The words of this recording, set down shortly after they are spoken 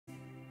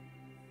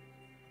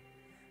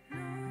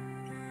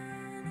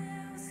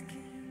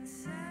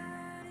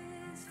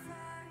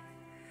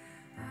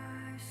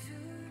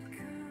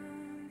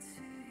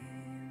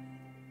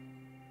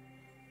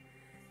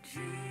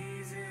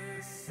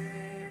Jesus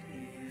said,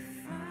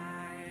 if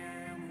I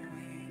am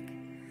weak,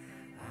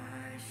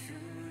 I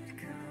should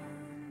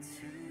come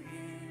to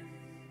him.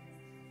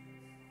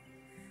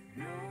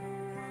 No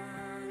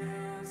one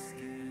else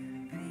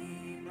can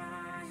be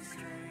my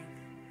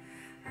strength.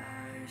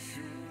 I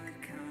should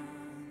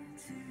come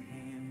to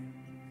him.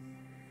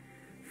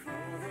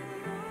 For the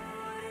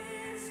Lord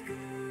is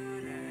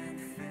good and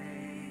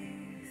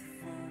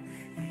faithful.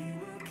 He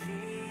will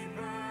keep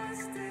us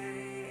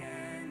day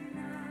and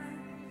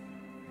night.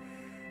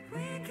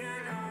 We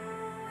can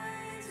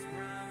always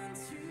run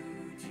to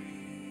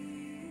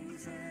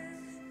Jesus,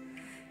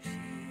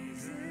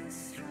 Jesus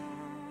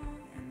strong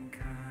and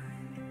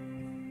kind.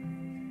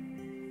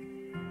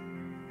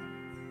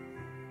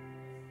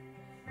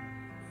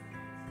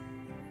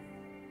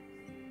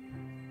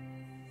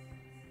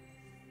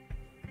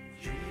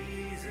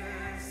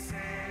 Jesus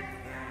said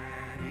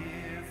that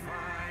if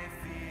I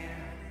fear,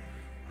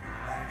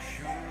 I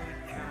should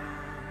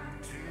come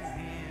to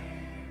him.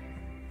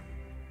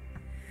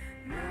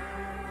 No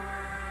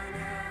one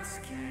else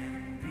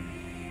can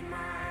be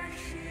my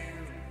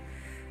shield.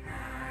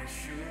 I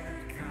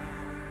should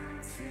come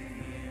to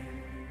him.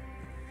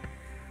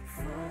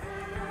 For the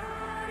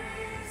Lord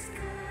is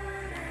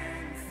good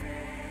and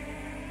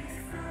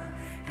faithful.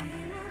 He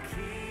will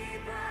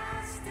keep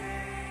us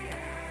day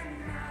and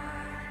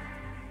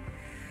night.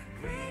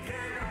 We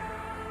can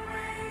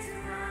always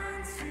run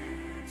to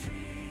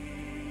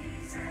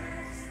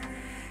Jesus,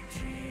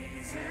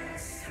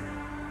 Jesus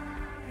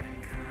strong and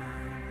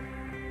kind.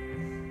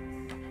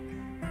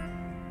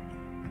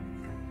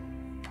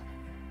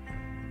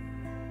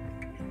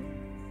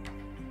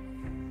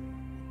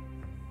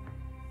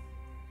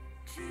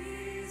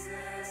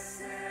 Jesus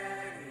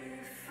said,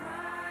 if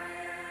I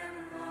am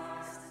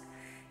lost,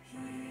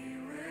 he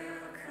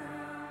will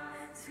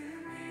come to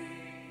me.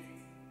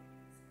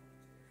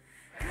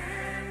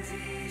 And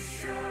he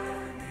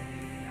showed me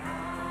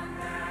on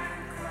that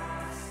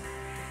cross,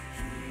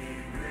 he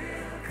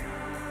will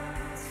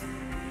come to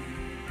me.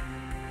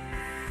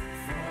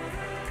 For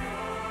the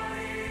Lord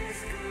is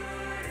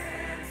good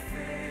and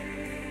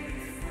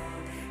faithful.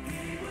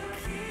 He will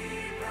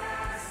keep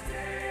us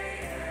day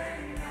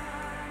and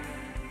night.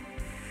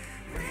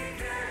 We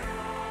can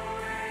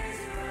always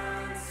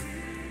run to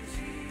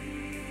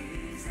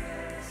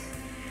Jesus,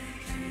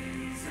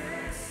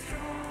 Jesus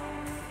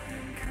strong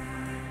and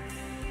kind.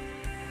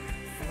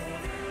 For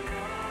the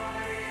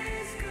Lord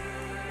is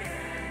good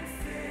and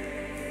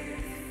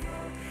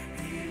faithful.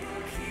 He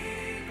will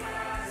keep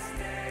us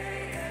day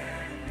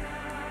and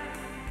night.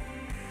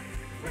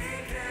 We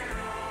can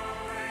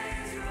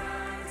always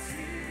run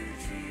to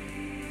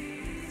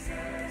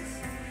Jesus,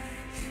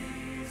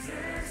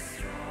 Jesus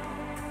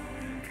strong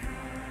and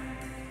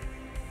kind.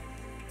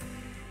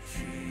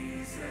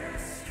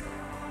 Jesus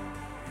strong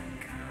and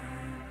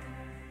kind.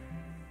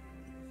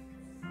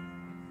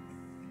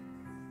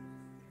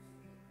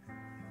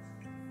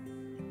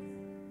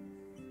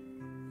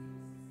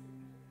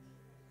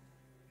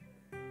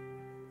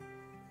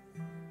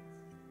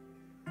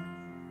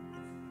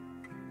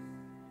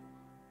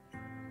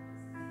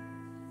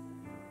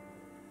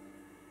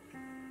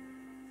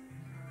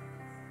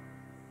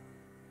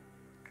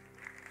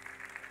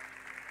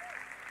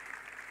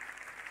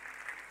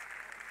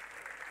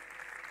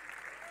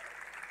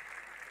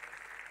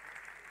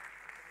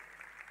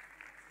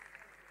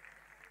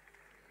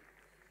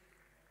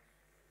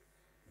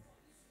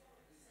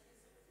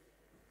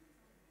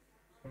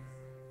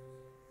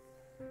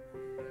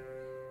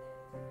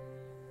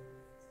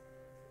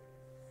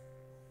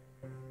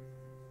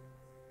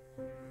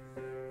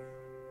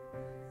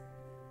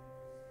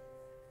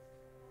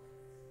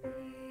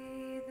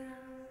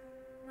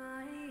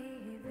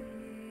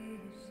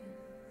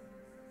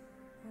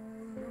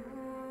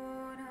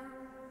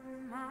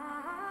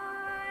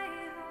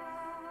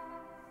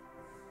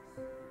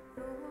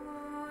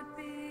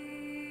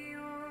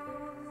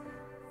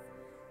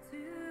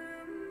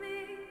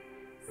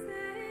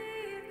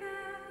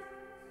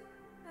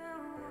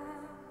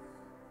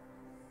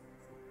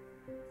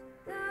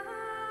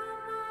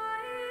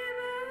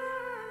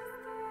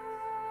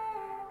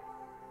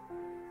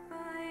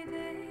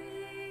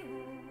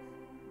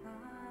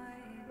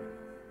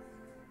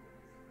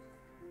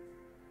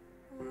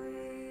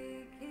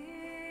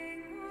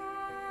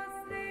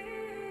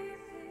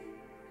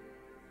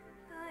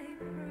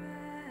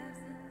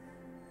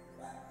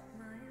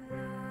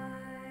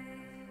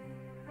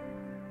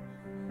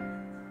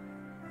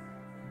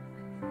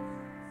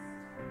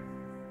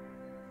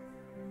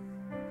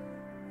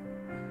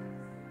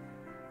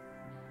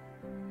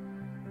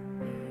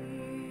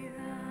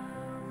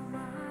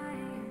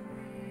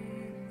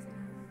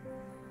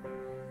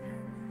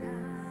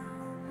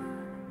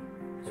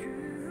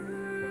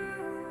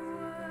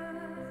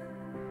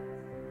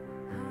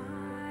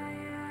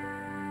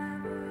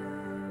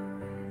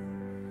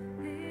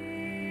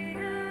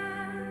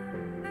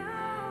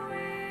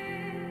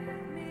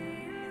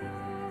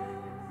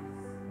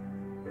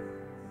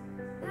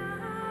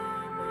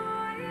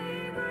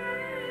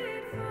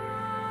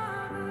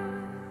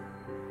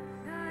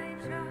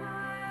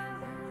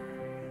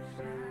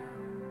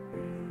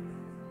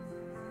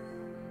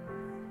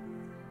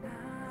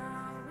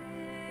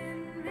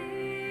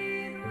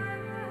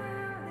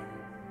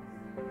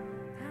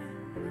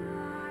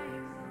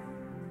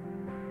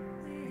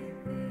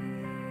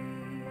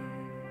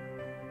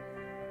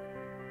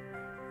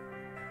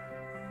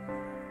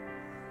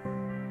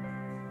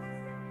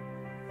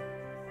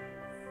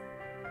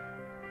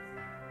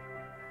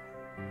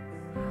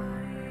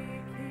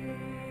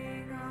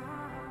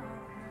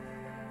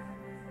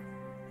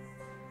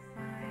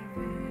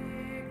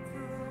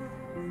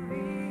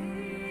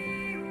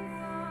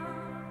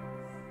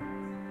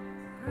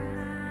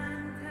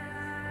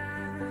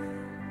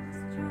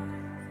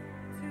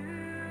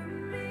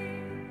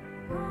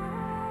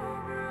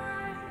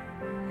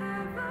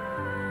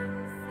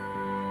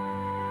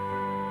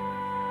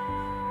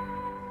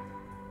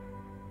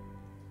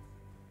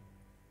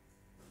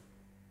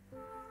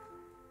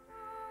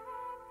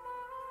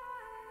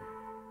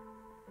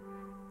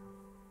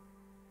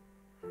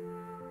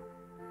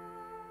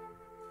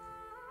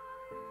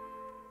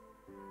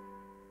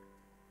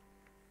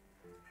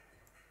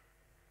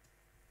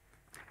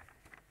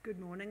 Good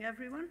morning,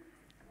 everyone.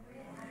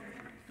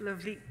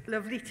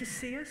 Lovely to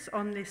see us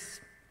on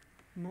this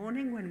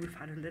morning when we've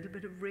had a little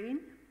bit of rain.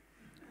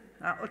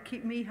 That'll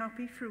keep me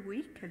happy for a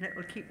week, and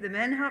it'll keep the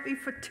men happy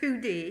for 2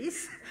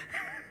 days.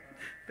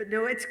 But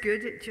no, it's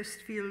good. It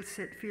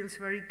feels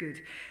very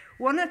good.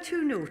 One or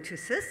two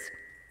notices.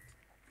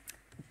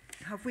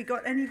 Have we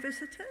got any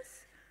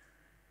visitors?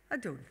 I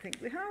don't think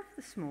we have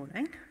this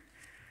morning.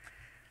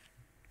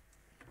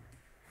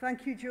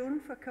 Thank you, Joan,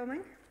 for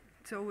coming.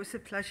 It's always a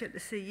pleasure to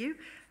see you,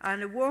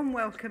 and a warm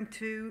welcome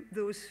to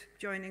those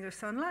joining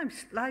us on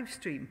live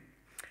stream.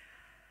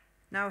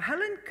 Now,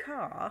 Helen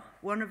Carr,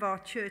 one of our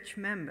church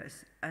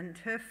members, and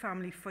her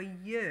family for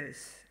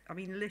years, I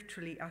mean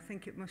literally, I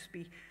think it must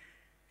be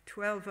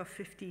 12 or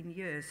 15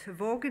 years,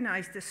 have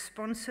organised a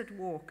sponsored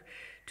walk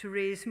to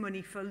raise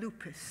money for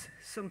lupus,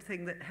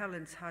 something that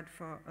Helen's had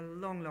for a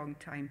long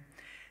time.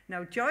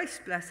 Now, Joyce,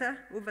 bless her,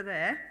 over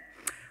there,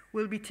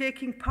 will be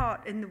taking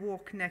part in the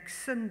walk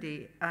next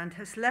Sunday and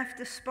has left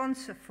a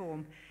sponsor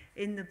form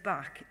in the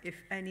back if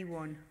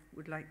anyone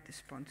would like to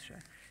sponsor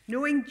her.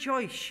 Knowing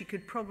Joyce, she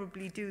could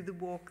probably do the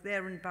walk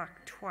there and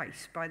back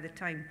twice by the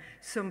time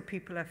some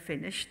people are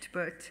finished.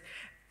 But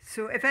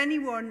so if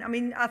anyone, I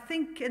mean, I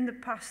think in the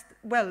past,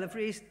 well, they've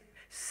raised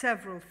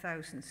several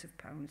thousands of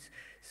pounds.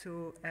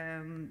 So,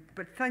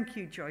 but thank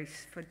you,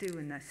 Joyce, for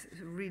doing this.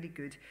 It's really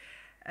good.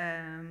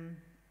 And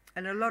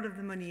a lot of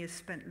the money is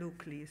spent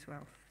locally as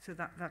well. So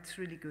that's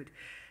really good.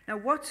 Now,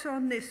 what's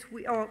on this?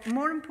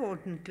 More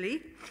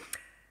importantly,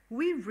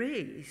 we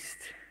raised,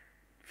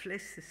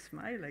 Fliss is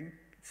smiling.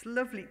 It's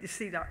lovely to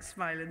see that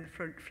smile in the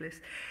front,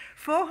 Fliss.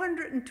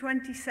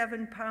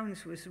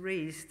 £427 was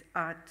raised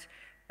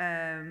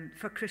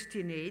for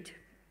Christian Aid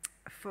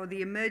for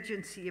the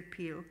emergency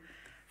appeal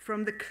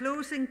from the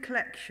closing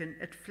collection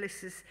at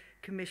Fliss's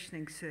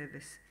commissioning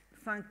service.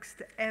 Thanks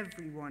to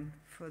everyone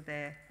for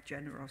their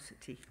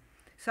generosity.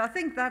 So I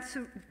think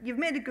you've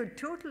made a good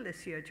total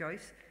this year,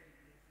 Joyce.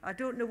 I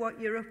don't know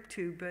what you're up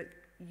to, but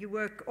you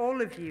work,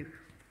 all of you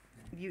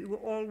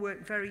all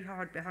work very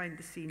hard behind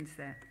the scenes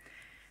there.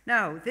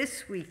 Now,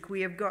 this week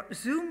we have got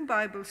Zoom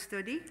Bible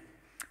study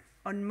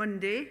on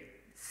Monday,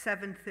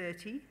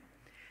 7:30.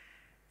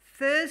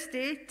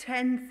 Thursday,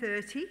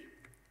 10:30,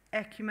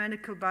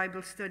 ecumenical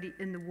Bible study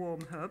in the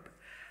Warm Hub.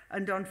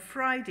 And on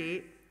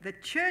Friday, the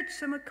church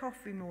summer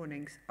coffee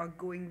mornings are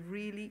going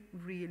really,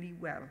 really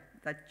well.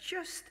 They're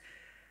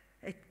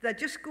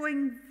just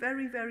going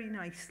very, very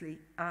nicely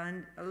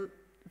and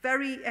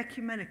very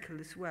ecumenical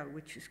as well,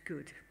 which is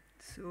good.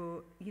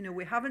 So, you know,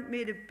 we haven't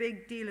made a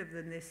big deal of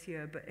them this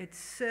year, but it's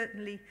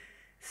certainly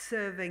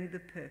serving the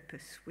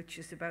purpose, which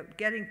is about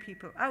getting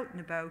people out and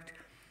about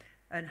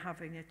and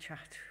having a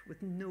chat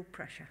with no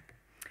pressure.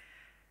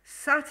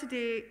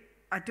 Saturday,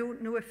 I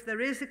don't know if there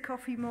is a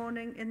coffee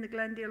morning in the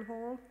Glendale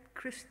Hall.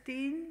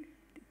 Christine,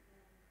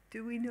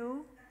 do we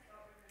know?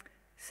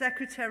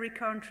 Secretary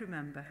can't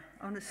remember,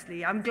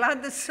 honestly. I'm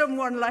glad there's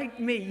someone like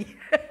me.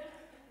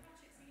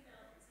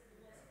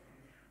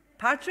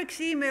 Patrick's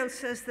email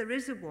says there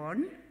is a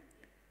one,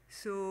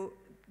 so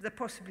there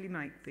possibly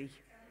might be.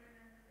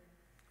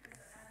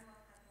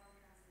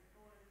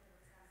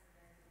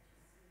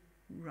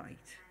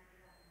 Right.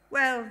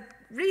 Well,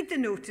 read the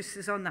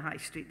notices on the high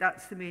street,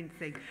 that's the main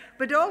thing.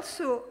 But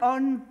also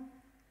on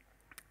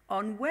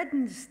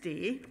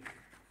Wednesday,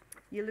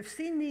 you'll have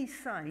seen these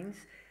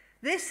signs.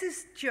 This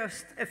is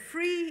just a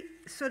free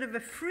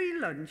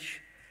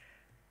lunch.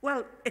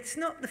 Well, it's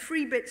not, the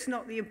free bit's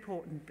not the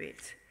important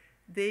bit.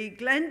 The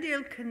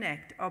Glendale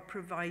Connect are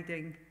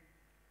providing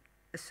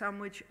a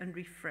sandwich and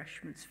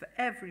refreshments for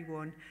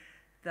everyone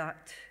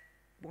that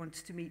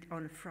wants to meet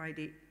on a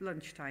Friday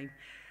lunchtime.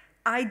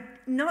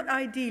 Not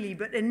ideally,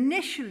 but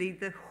initially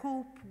the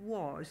hope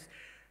was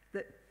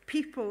that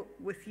people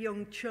with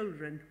young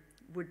children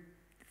would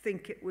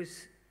think it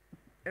was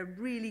a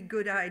really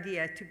good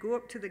idea to go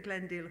up to the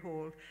Glendale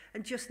Hall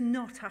and just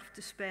not have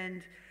to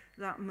spend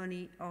that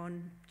money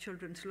on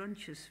children's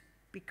lunches,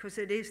 because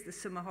it is the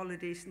summer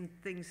holidays and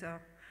things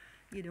are,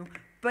 you know.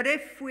 But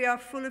if we are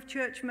full of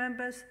church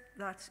members,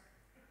 that's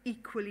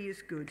equally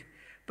as good.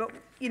 But,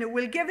 you know,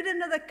 we'll give it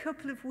another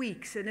couple of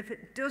weeks, and if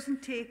it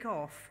doesn't take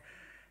off,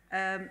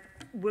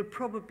 we'll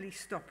probably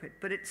stop it.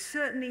 But it's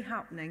certainly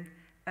happening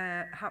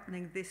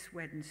this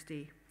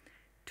Wednesday,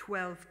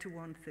 12 to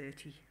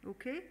 1:30,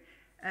 okay?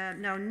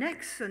 Now,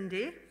 next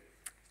Sunday,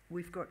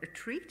 we've got a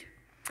treat.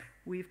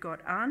 We've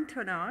got Anne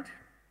Tonard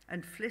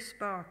and Fliss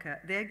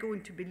Barker. They're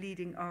going to be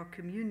leading our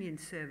communion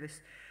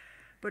service.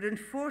 But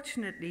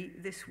unfortunately,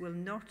 this will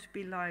not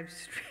be live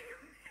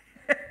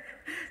streamed.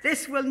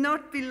 This will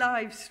not be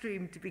live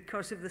streamed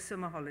because of the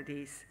summer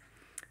holidays.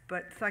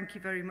 But thank you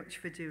very much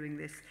for doing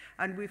this.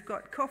 And we've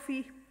got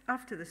coffee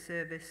after the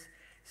service,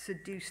 so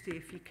do stay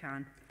if you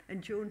can.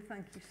 And Joan,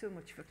 thank you so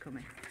much for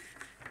coming.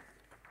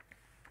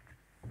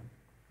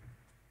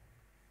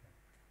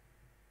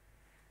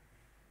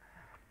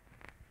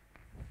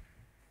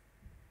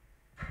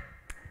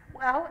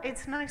 Well,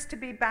 it's nice to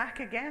be back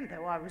again,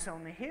 though I was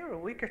only here a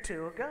week or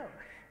two ago.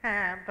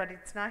 But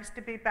it's nice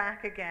to be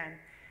back again.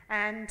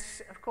 And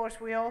of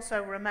course, we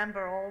also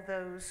remember all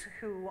those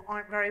who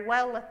aren't very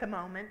well at the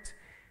moment.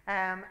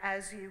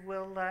 As you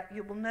will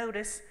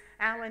notice,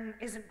 Alan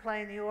isn't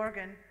playing the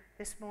organ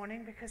this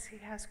morning because he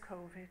has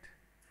COVID.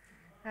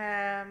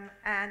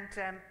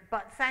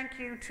 But thank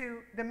you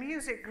to the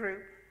music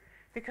group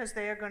because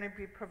they are going to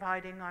be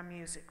providing our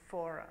music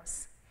for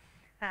us.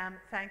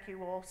 Thank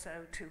you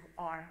also to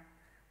our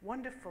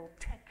wonderful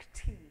tech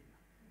team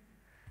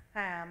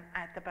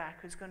at the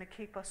back who's going to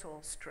keep us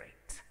all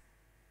straight.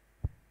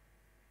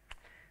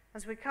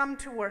 As we come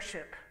to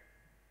worship,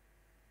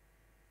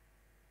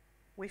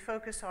 we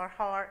focus our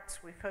hearts,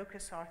 we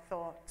focus our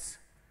thoughts,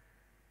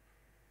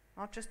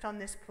 not just on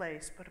this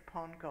place, but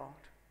upon God.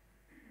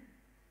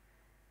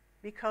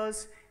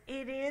 Because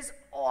it is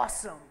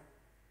awesome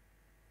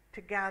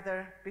to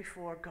gather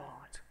before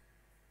God.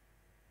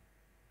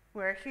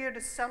 We're here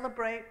to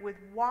celebrate with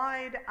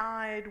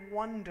wide-eyed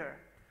wonder,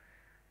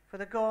 for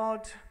the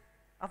God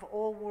of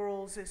all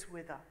worlds is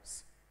with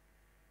us.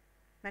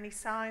 Many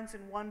signs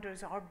and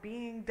wonders are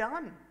being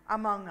done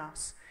among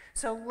us.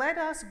 So let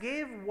us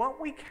give what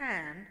we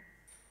can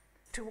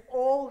to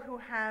all who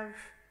have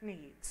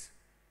needs,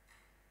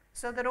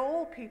 so that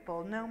all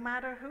people, no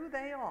matter who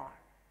they are,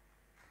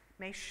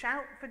 may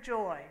shout for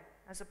joy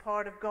as a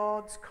part of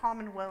God's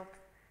commonwealth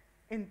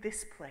in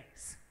this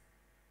place.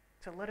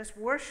 So let us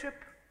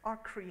worship our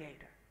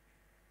Creator.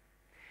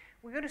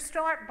 We're going to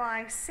start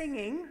by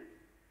singing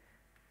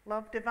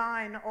Love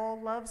Divine, All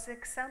Loves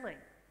Excelling,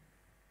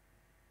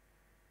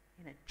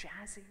 in a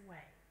jazzy way.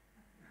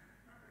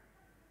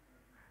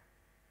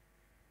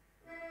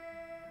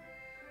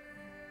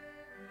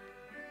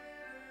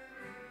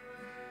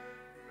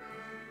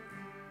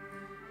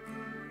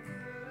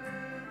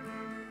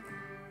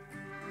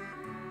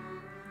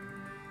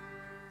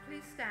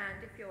 Please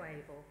stand if you're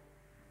able.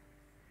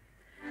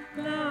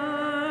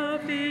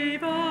 Love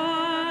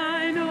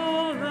divine,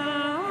 all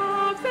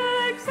loves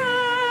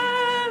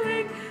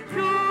excelling,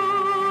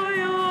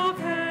 joy of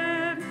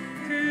heaven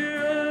to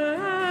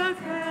earth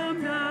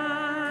come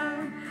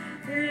down.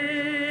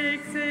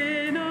 Fix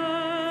in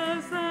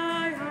us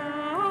thy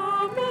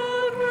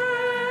humble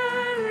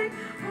dwelling,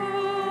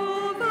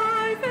 all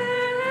thy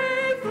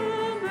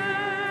faithful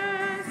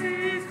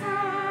mercies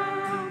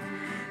found.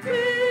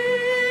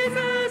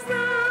 Jesus,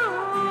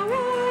 thou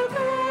art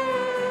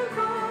all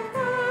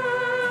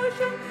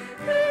compassion,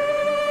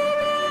 pure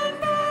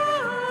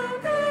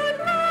unbounded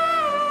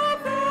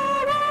love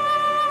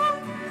around.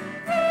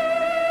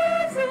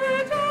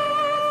 Visit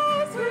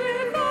us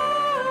with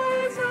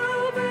thy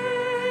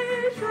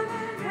salvation,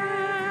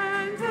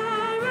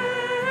 enter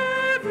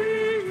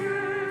every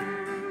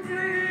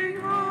yearning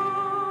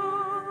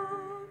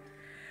heart.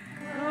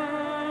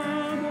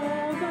 Come,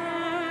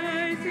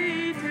 Almighty,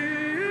 to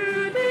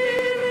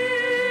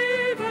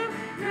deliver,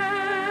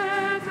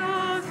 let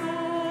us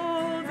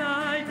all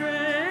thy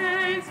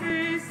grace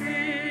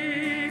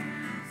receive.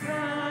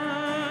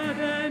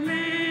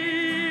 Suddenly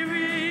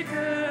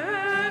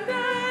returned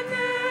and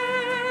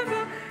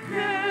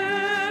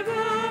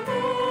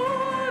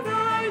nevermore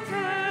thy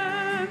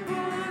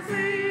temples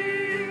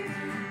leave.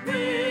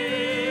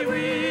 Thee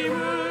we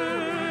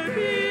would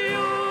be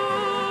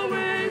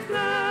always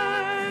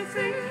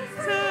blessing,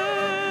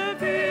 serve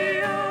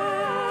thee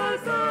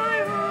as thy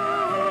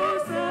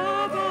host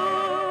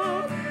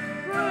above.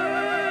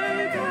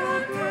 Pray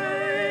God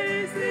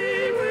praise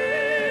thee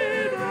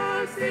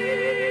without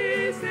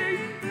ceasing,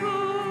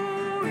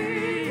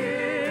 glory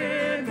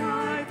in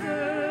thy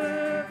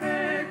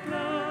perfect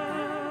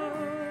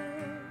love.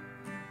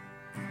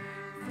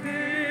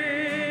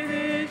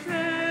 Finish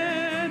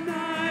then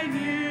thy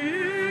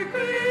new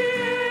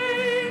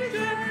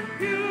creation,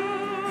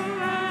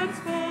 pure and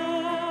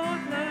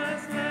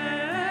spotless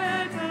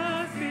let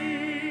us be.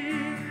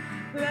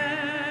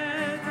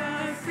 Let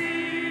us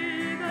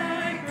see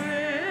thy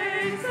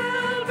great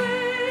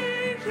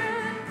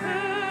salvation,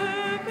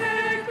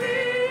 perfectly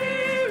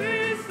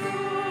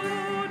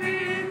restored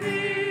in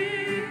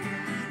thee.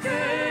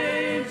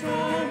 Change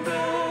from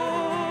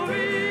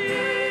glory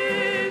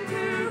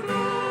into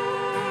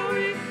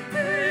glory,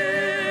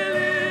 till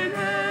in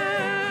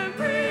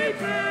every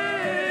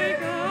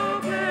take our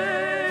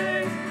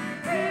place,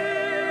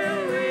 till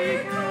we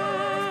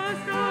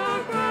cast our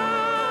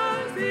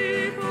crowns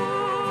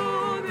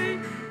before thee,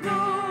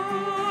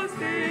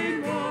 lost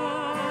in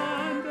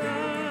wonder,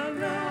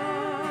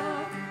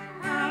 love,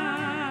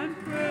 and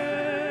praise.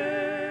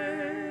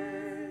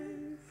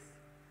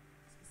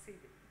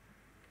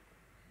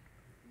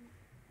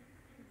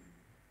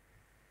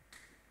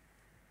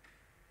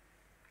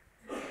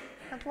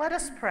 And let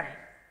us pray.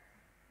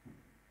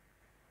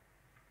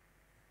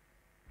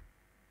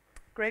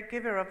 Great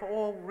giver of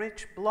all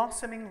rich,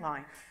 blossoming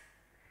life,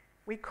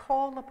 we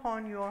call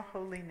upon your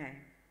holy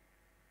name.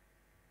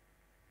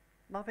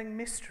 Loving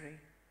mystery,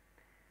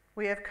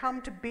 we have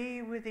come to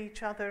be with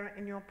each other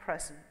in your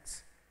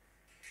presence.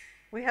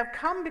 We have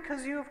come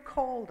because you have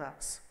called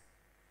us.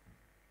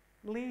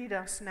 Lead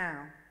us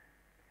now,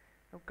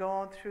 O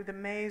God, through the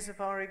maze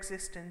of our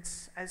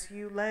existence as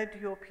you led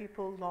your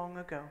people long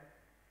ago.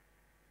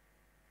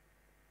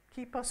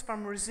 Keep us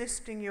from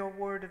resisting your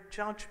word of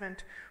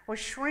judgment or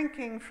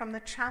shrinking from the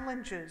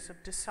challenges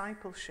of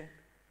discipleship.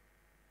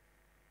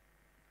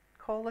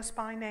 Call us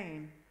by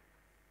name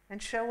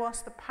and show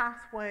us the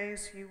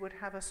pathways you would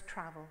have us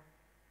travel.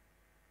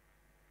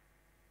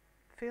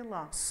 Fill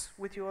us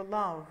with your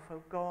love,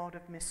 O God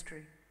of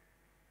mystery.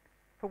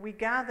 For we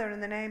gather in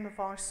the name of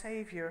our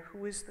Savior,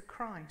 who is the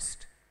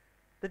Christ,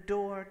 the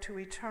door to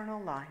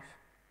eternal life.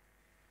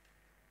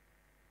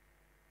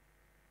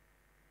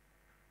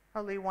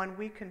 Holy One,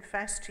 we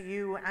confess to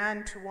you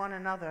and to one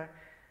another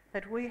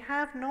that we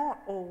have not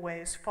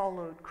always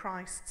followed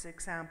Christ's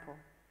example.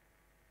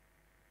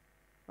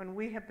 When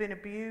we have been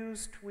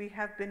abused, we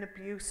have been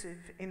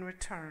abusive in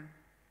return.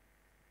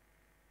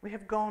 We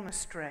have gone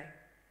astray.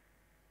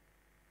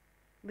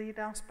 Lead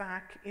us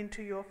back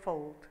into your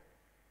fold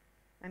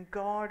and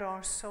guard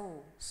our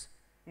souls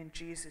in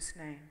Jesus'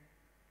 name.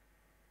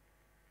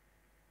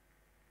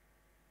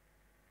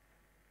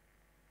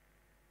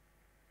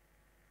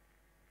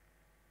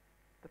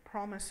 The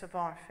promise of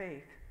our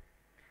faith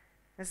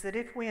is that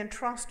if we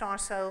entrust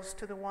ourselves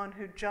to the one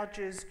who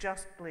judges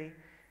justly,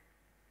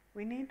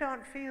 we need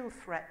not feel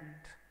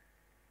threatened,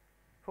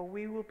 for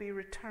we will be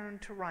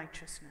returned to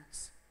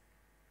righteousness.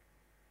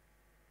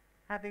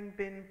 Having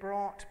been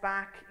brought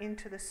back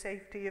into the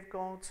safety of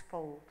God's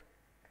fold,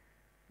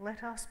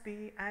 let us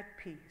be at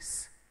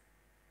peace.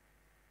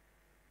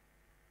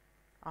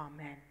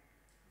 Amen.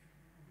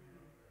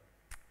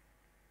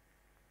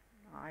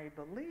 I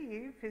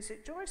believe, is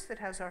it Joyce that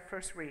has our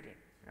first reading?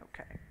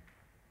 Okay.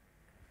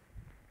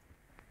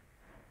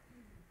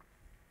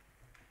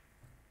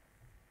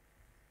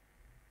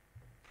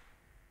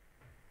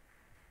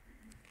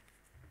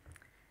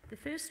 The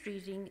first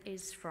reading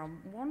is from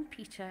 1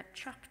 Peter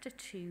chapter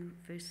 2,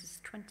 verses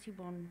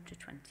 21 to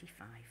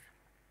 25.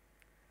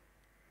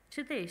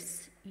 To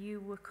this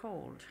you were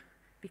called,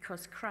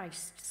 because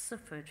Christ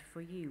suffered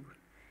for you,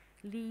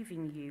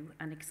 leaving you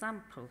an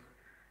example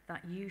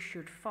that you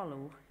should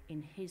follow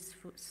in his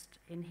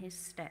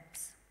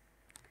steps.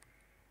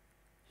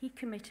 He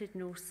committed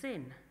no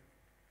sin,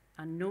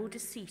 and no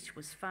deceit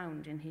was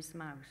found in his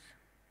mouth.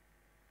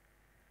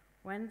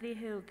 When they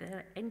hurled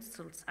their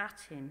insults at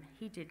him,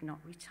 he did not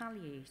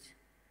retaliate.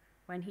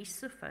 When he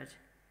suffered,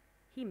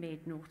 he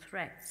made no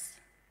threats.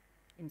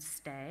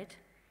 Instead,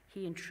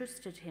 he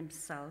entrusted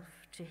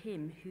himself to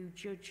him who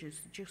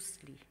judges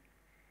justly.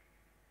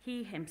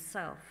 He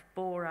himself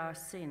bore our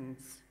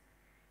sins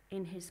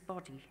in his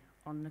body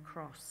on the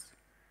cross,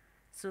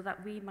 so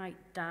that we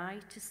might die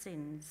to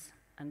sins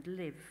and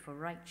live for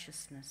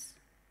righteousness.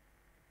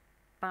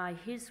 By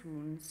his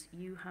wounds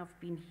you have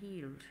been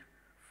healed,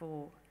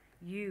 for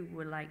you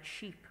were like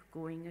sheep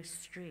going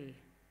astray,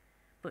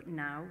 but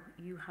now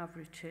you have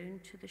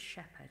returned to the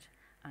shepherd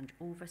and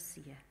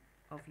overseer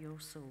of your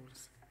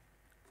souls.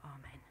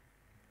 Amen.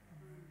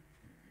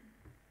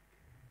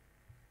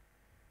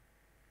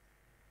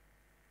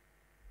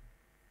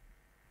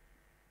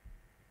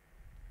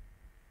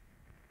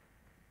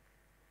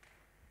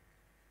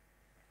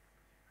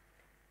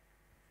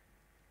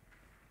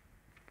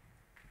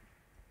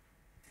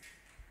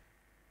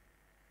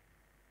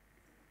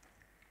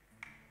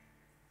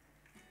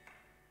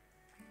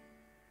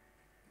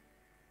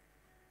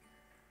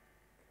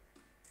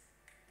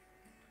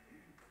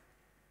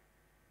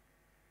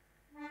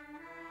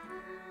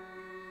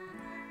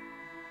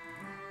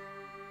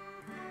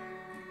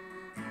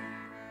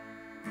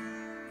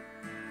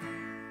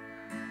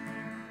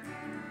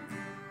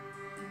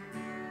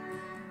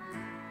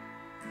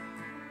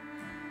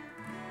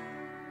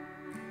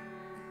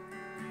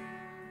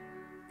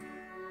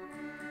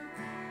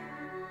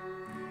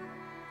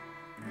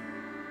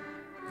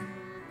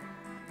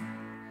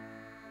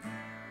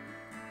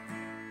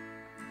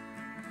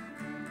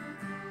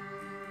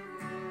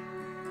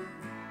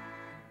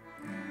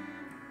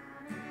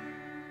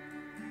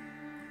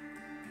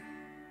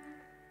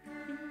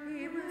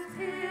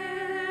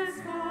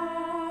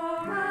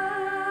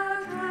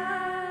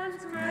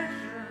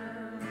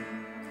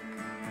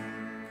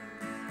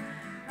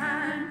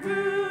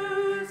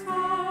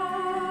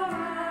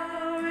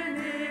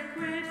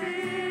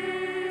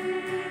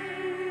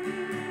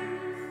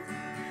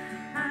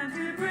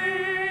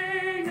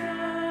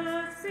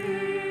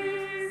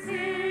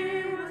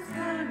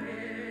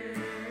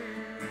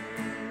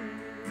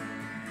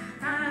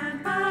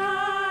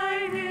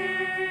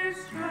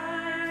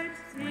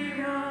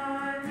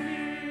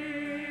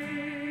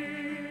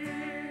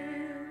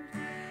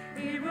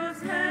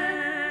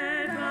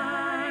 Led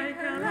like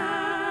a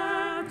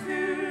lamb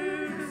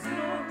to the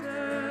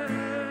slaughter.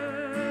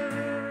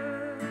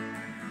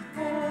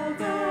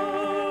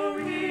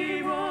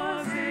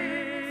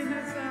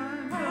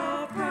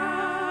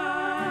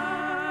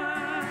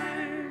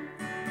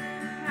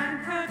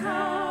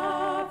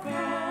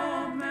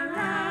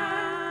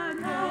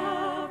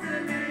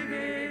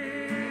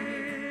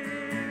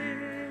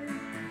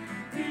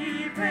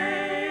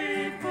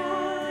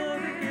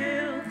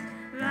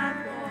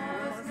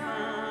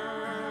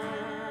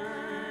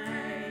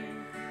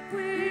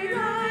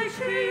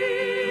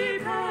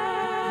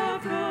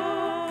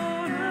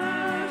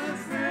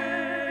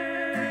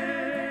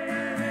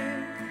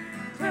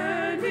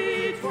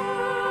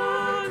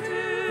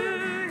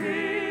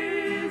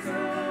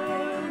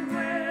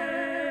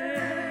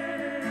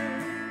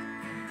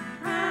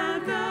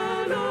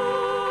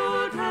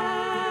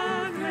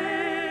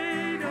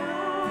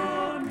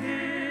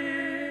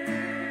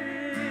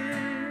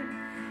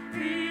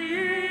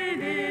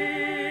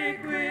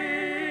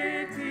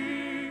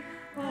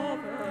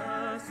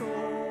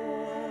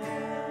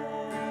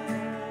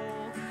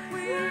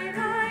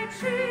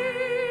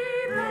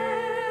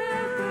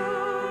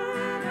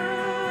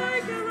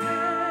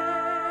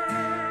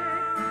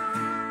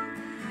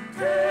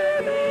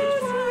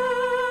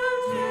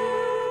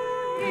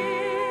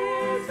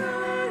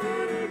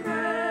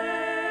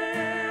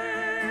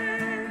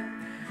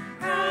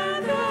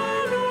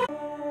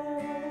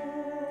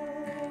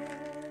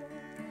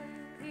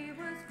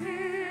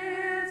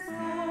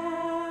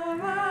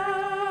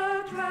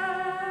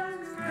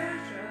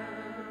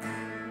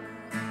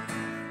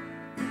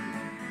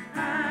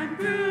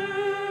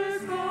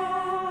 bruised for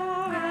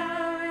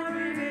our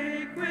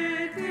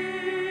iniquities,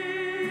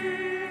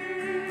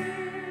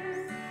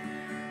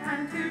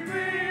 and to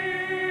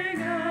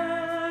bring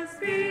us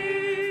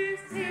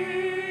peace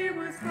he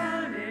was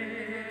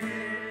punished,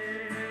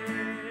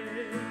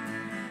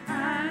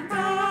 and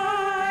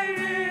by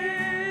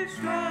his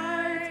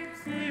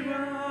stripes we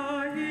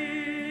were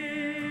healed.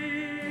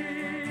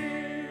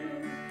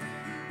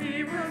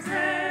 He was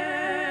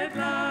led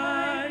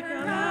like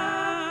a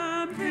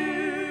lamb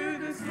to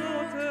the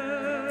slaughter,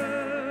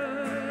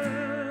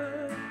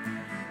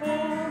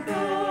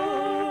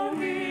 although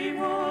he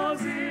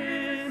was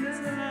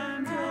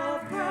innocent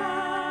of crime.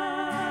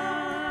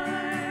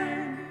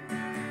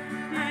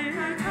 He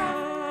had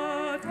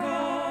cut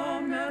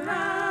from the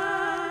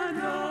land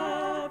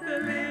of the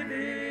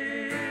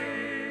living.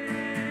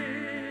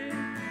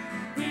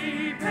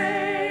 He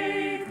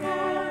paid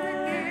for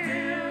the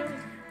guilt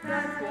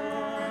that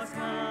was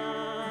mine.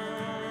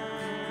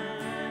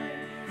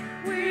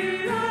 We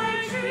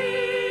like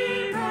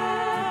sheep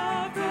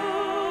have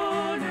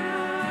gone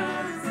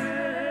astray,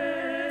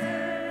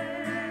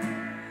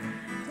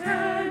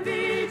 turned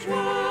each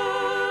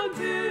one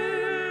to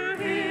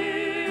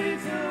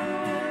his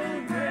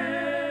own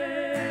way,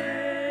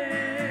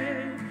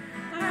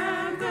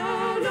 and the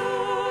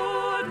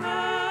Lord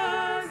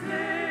has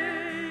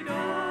laid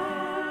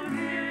on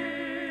him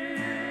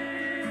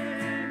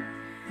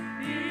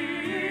the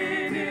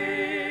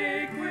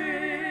iniquity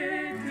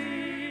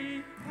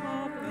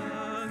of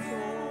us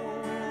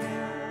all.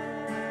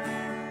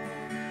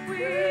 We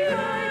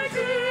like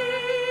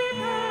sheep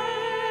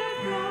have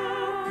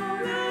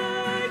gone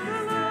like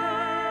a lamb,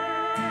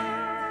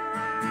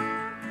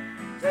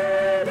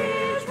 turned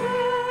each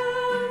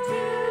one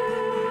to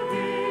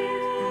his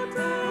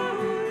own way,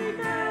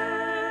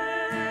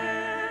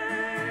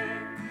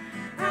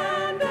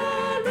 and the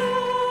Lord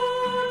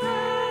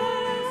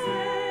has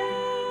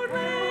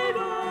laid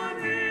on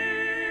him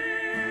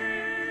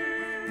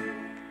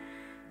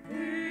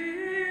the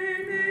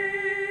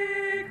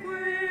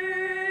iniquity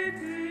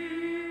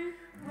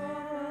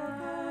of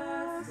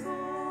us all.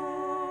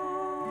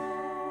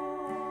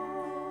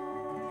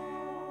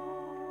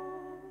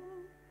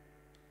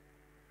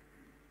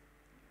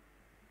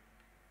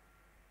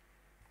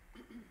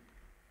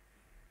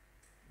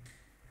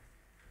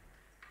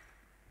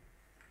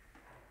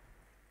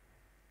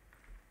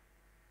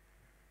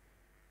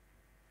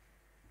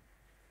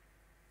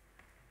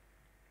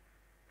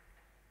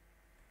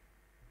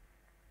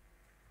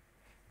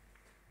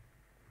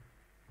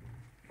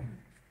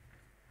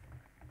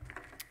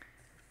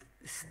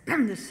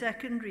 The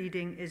second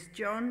reading is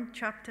John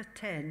chapter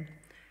 10,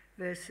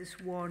 verses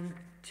 1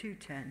 to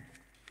 10.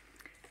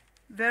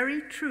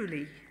 Very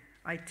truly,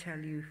 I tell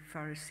you,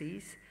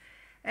 Pharisees,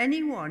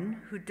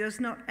 anyone who does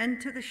not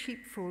enter the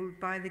sheepfold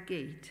by the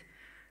gate,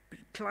 but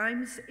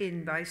climbs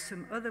in by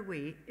some other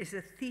way, is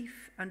a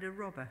thief and a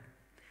robber.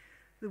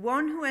 The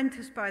one who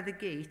enters by the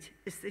gate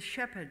is the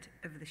shepherd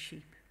of the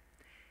sheep.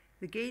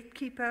 The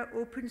gatekeeper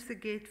opens the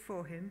gate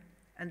for him,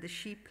 and the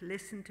sheep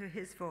listen to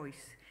his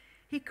voice.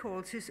 He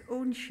calls his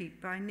own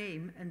sheep by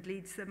name and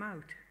leads them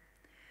out.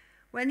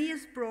 When he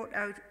has brought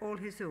out all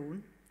his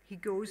own, he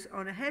goes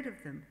on ahead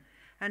of them,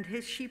 and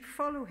his sheep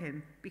follow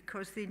him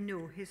because they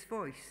know his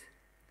voice.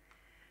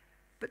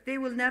 But they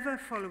will never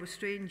follow a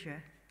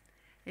stranger.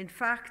 In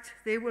fact,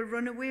 they will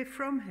run away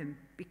from him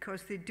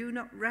because they do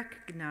not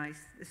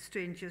recognize the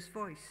stranger's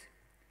voice.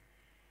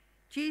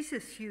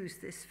 Jesus used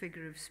this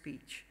figure of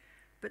speech,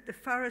 but the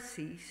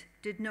Pharisees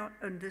did not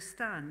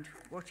understand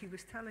what he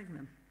was telling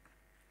them.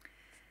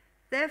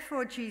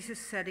 Therefore Jesus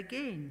said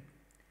again,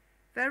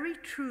 very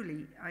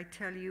truly I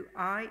tell you,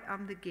 I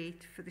am the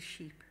gate for the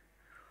sheep.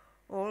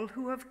 All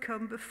who have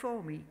come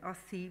before me are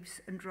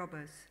thieves and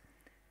robbers,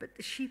 but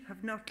the sheep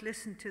have not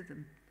listened to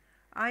them.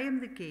 I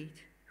am the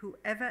gate.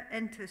 Whoever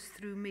enters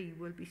through me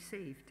will be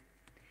saved.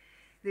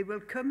 They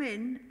will come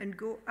in and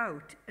go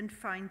out and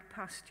find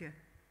pasture.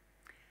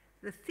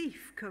 The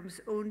thief comes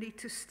only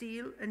to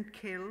steal and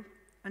kill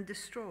and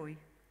destroy.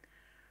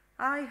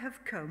 I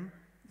have come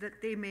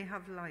that they may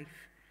have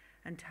life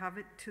and have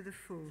it to the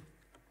full.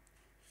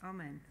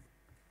 Amen.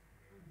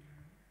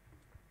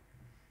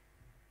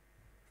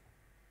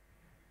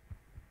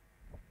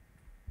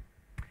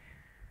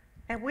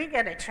 And we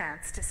get a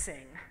chance to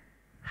sing,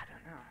 I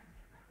don't know,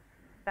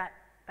 that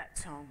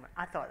song.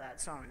 I thought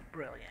that song was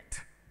brilliant.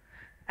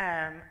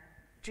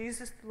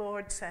 Jesus the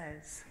Lord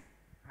says,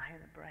 I am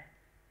the bread.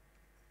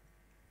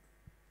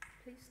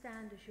 Please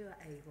stand as you are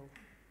able.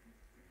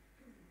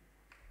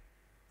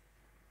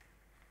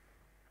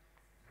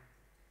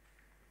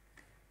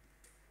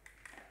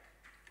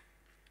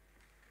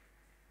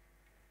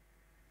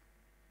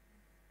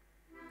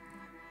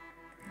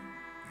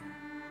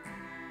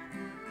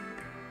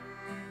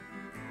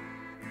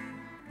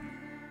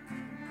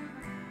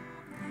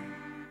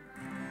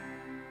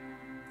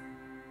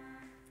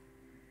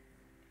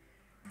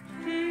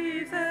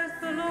 Jesus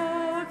the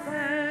Lord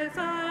says,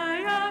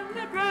 I am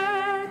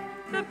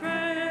the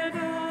bread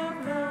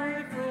of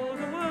life.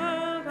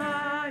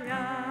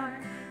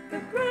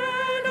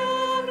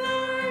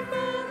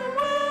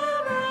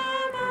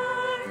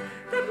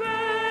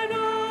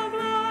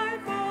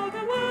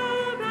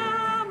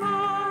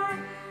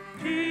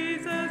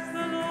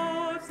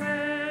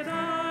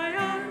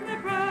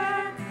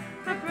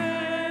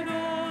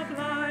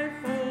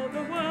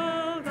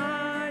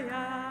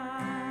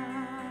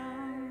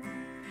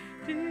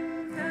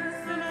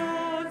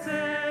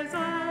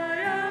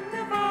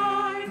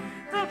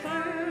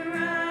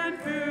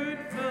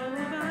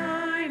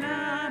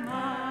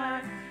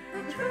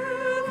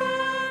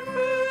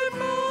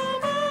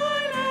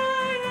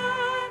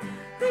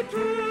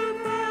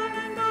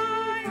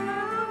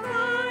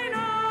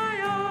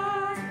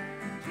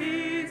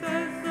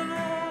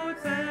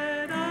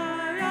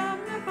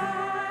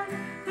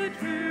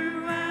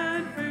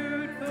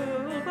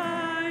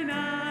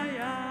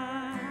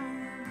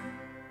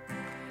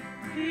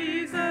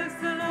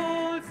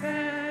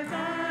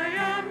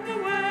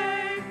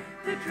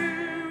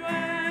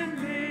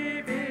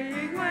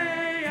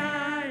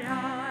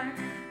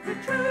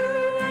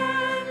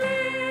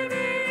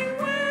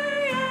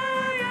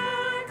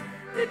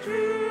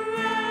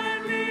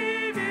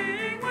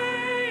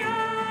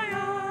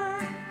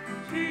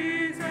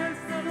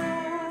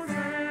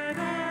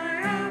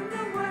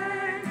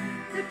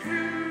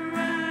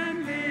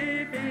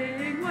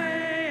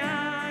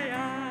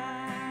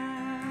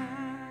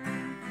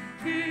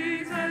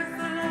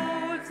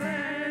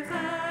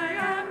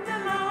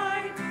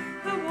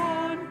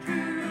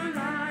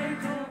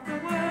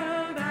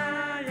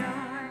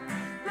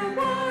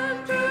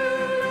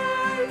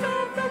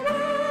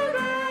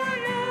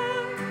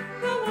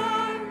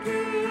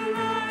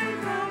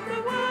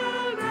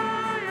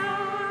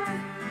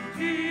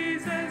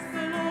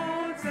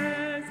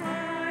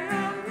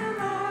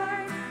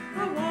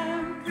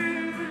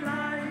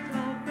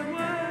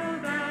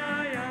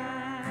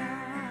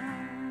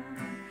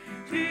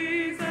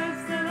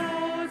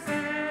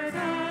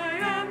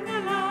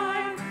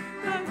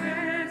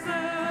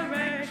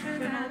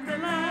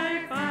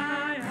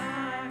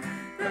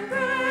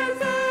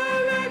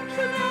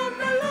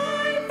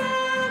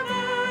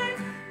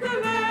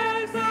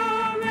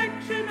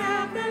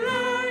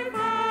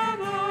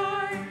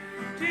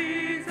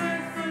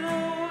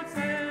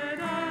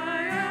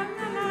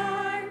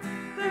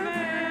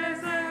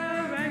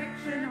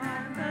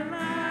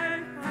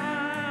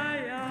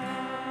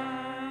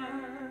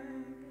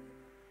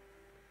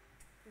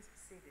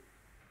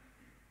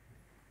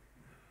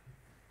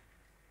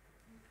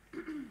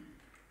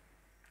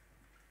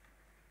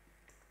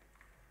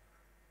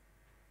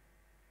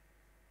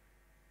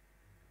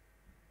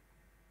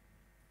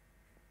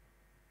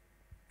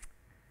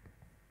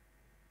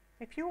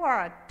 If you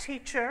are a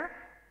teacher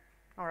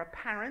or a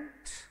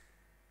parent,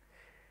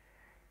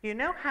 you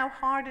know how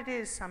hard it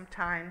is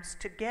sometimes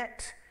to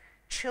get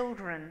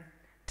children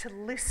to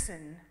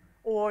listen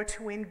or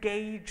to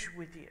engage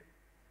with you.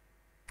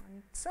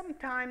 And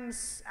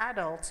sometimes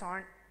adults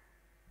aren't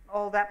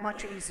all that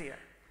much easier.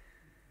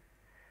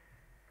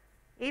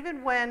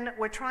 Even when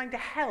we're trying to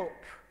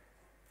help,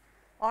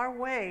 our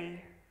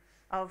way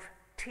of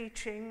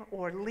teaching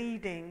or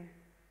leading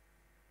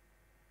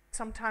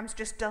sometimes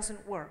just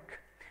doesn't work.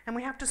 And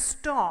we have to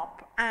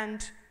stop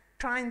and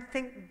try and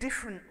think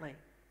differently.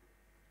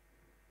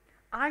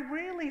 I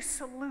really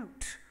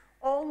salute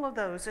all of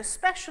those,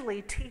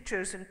 especially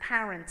teachers and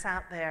parents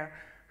out there,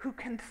 who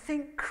can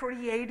think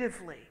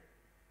creatively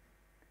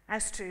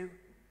as to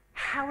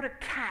how to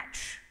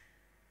catch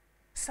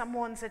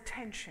someone's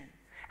attention,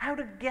 how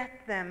to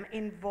get them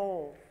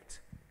involved.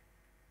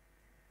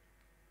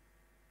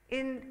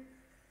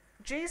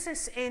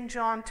 Jesus in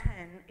John 10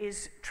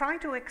 is trying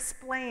to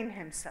explain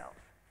himself,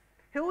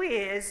 who he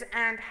is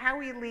and how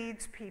he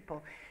leads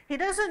people. He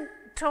doesn't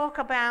talk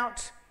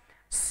about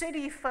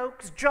city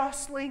folks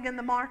jostling in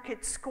the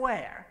market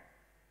square,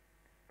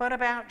 but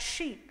about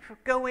sheep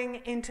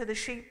going into the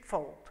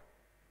sheepfold.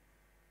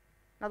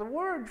 Now, the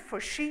word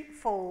for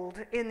sheepfold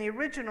in the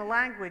original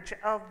language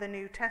of the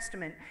New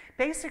Testament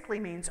basically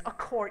means a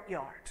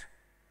courtyard,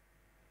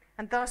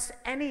 and thus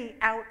any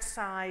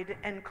outside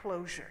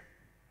enclosure.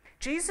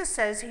 Jesus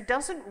says he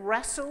doesn't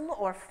wrestle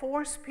or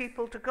force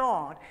people to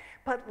God,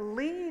 but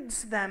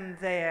leads them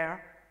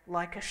there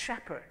like a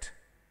shepherd.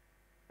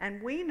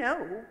 And we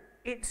know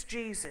it's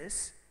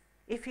Jesus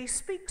if he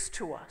speaks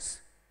to us.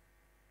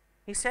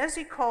 He says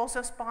he calls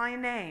us by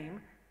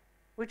name,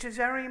 which is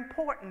very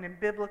important in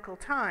biblical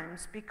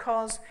times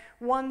because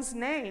one's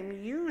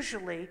name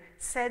usually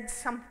said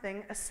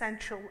something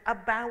essential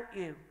about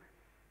you,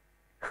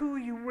 who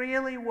you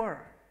really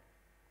were.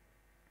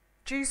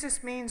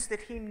 Jesus means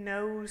that he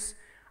knows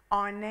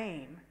our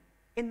name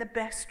in the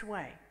best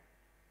way,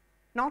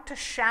 not to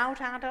shout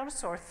at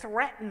us or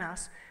threaten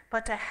us,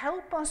 but to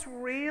help us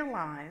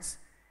realize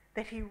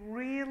that he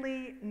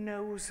really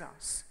knows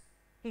us.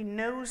 He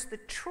knows the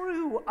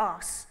true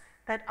us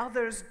that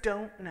others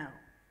don't know,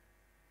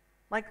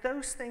 like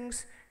those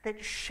things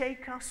that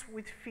shake us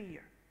with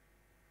fear.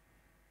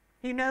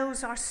 He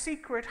knows our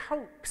secret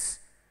hopes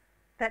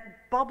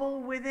that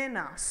bubble within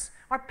us,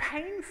 our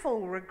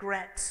painful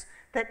regrets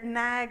that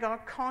nag our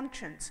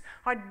conscience,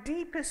 our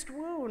deepest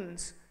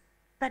wounds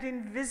that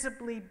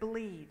invisibly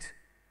bleed,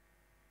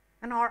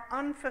 and our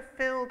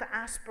unfulfilled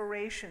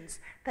aspirations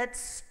that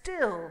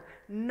still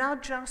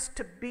nudge us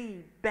to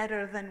be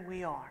better than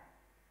we are.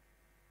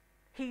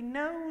 He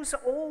knows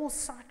all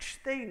such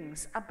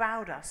things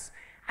about us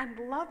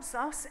and loves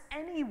us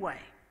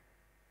anyway.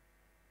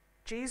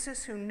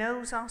 Jesus, who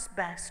knows us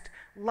best,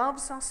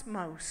 loves us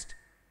most.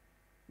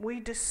 We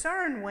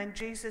discern when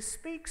Jesus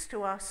speaks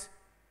to us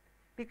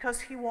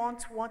because he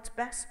wants what's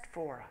best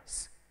for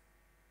us.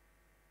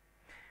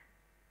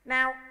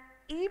 Now,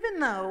 even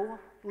though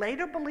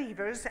later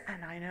believers,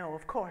 and I know,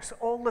 of course,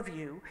 all of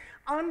you,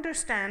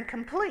 understand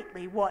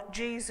completely what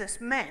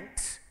Jesus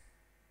meant,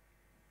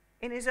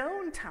 in his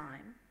own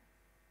time,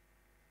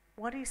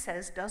 what he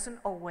says doesn't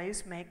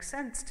always make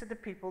sense to the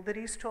people that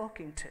he's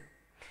talking to.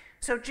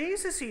 So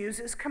Jesus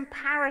uses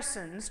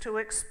comparisons to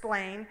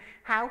explain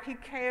how he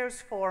cares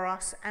for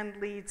us and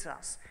leads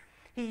us.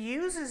 He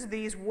uses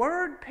these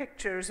word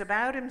pictures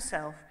about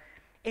himself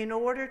in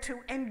order to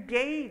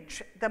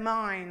engage the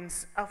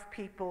minds of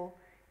people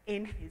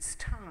in his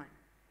time.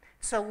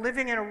 So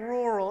living in a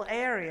rural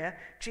area,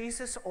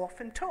 Jesus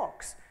often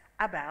talks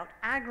about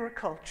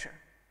agriculture.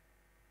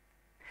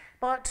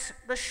 But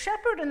the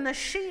shepherd and the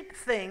sheep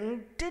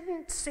thing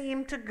didn't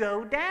seem to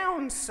go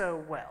down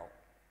so well.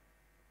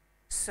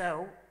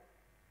 So,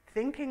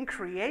 thinking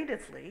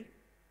creatively,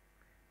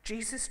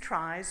 Jesus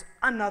tries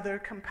another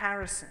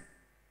comparison.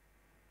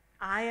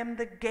 I am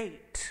the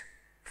gate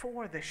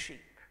for the sheep.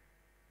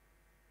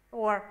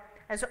 Or,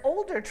 as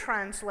older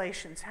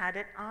translations had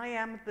it, I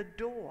am the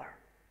door.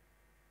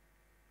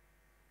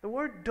 The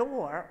word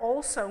door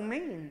also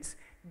means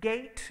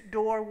gate,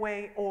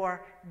 doorway,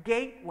 or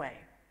gateway.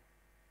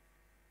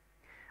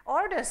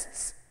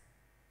 Artists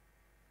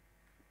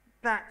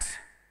that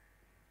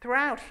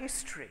throughout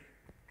history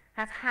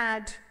have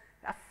had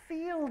a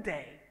field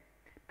day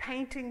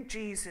painting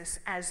Jesus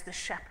as the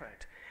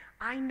shepherd.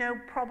 I know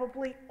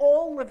probably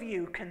all of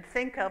you can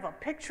think of a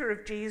picture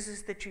of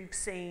Jesus that you've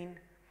seen,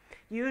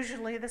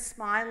 usually the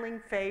smiling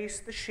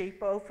face, the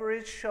sheep over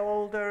his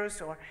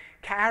shoulders, or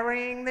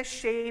carrying the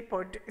sheep,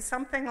 or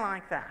something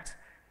like that.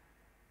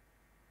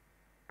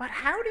 But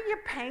how do you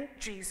paint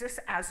Jesus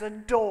as a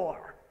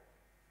door?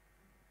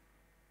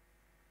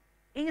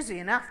 Easy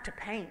enough to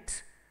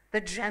paint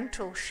the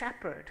gentle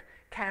shepherd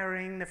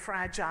carrying the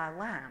fragile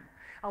lamb.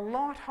 A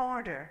lot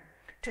harder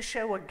to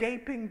show a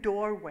gaping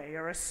doorway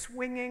or a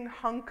swinging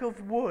hunk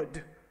of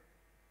wood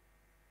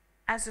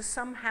as a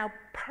somehow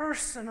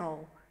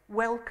personal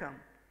welcome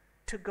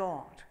to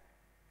God.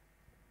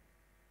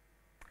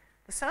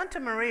 The Santa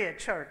Maria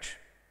Church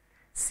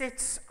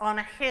sits on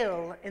a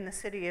hill in the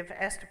city of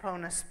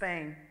Estepona,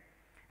 Spain,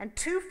 and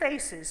two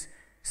faces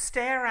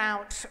stare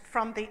out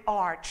from the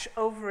arch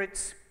over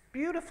its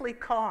beautifully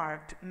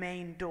carved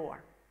main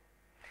door.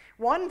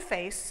 One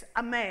face,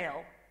 a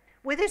male,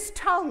 with his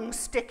tongue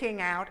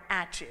sticking out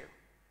at you,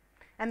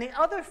 and the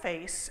other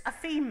face, a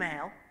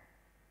female,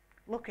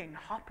 looking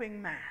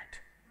hopping mad.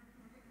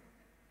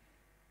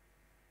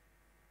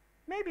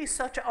 Maybe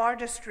such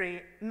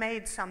artistry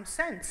made some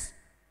sense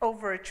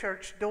over a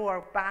church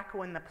door back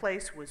when the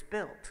place was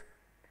built,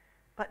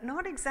 but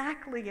not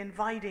exactly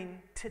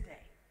inviting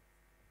today.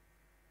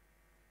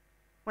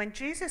 When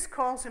Jesus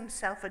calls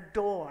himself a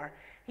door,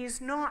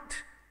 he's not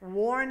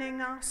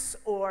warning us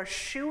or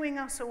shooing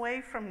us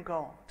away from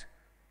God.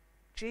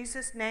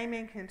 Jesus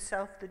naming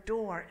himself the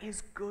door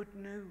is good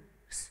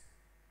news.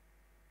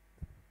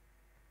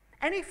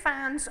 Any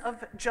fans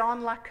of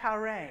John le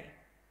Carré?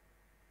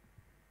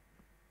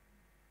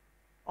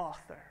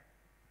 Author,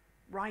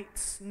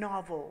 writes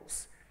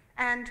novels,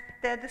 and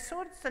they're the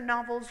sorts of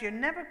novels you're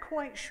never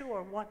quite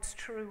sure what's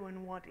true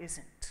and what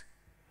isn't.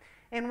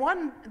 In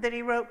one that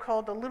he wrote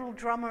called The Little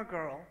Drummer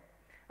Girl,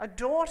 a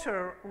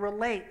daughter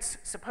relates,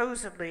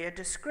 supposedly, a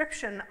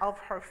description of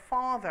her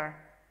father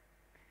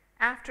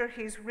after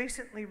he's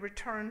recently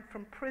returned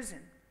from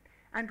prison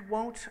and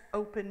won't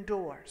open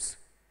doors.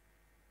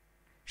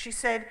 She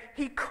said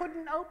he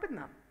couldn't open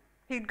them.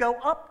 He'd go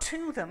up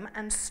to them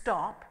and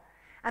stop,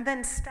 and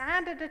then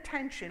stand at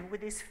attention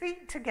with his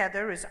feet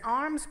together, his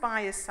arms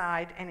by his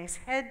side, and his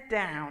head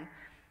down,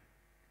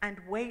 and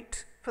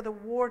wait for the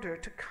warder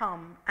to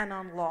come and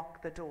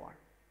unlock the door.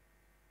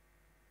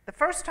 The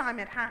first time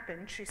it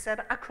happened, she said,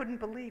 I couldn't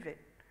believe it.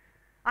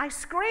 I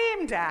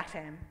screamed at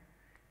him,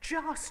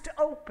 just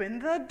open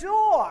the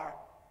door.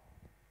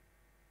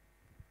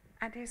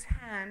 And his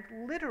hand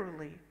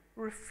literally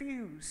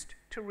refused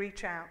to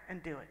reach out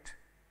and do it.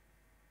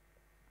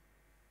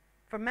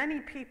 For many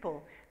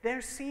people,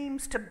 there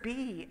seems to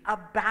be a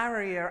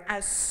barrier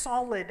as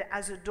solid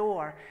as a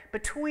door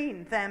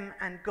between them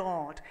and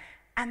God,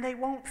 and they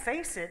won't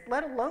face it,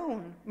 let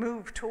alone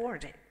move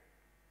toward it.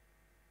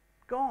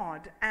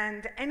 God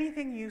and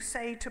anything you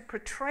say to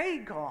portray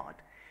God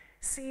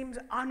seems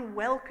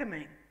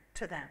unwelcoming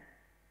to them.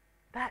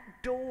 That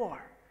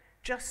door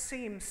just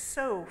seems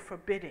so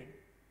forbidding.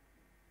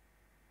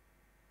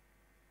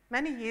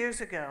 Many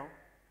years ago,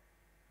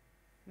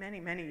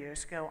 many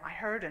years ago, I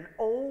heard an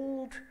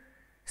old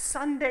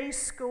Sunday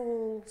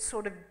school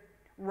sort of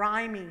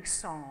rhyming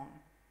song,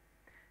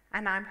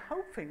 and I'm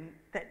hoping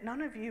that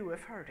none of you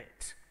have heard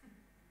it,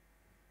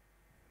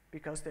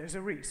 because there's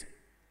a reason.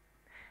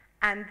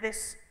 And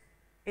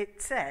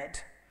it said,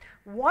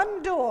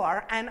 one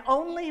door and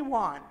only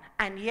one,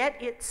 and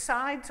yet its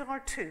sides are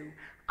two.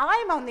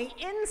 I'm on the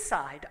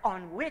inside,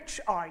 on which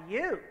are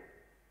you?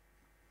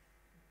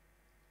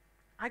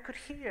 I could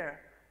hear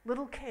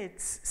little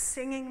kids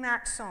singing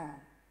that song,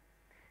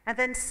 and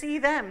then see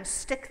them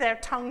stick their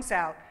tongues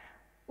out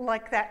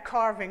like that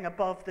carving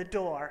above the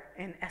door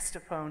in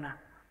Estepona.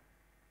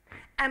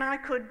 And I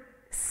could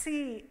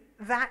see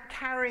that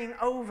carrying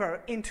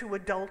over into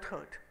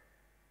adulthood.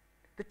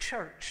 The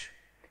church,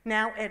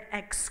 now an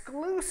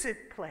exclusive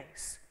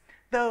place,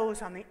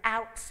 those on the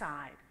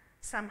outside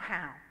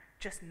somehow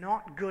just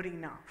not good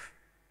enough.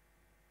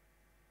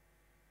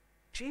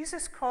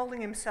 Jesus calling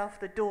himself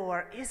the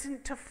door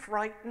isn't to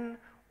frighten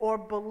or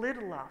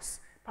belittle us,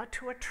 but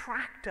to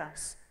attract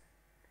us.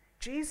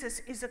 Jesus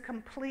is a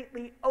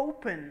completely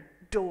open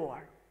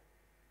door,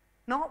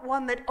 not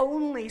one that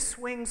only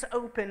swings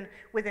open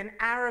with an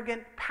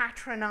arrogant,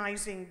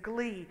 patronizing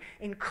glee,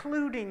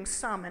 including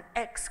some and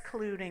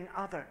excluding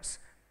others.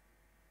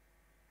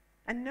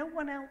 And no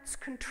one else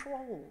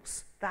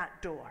controls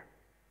that door.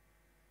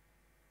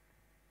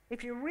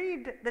 If you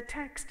read the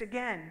text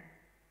again,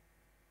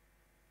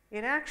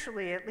 it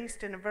actually, at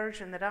least in a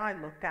version that I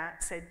looked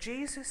at, said,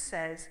 Jesus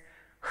says,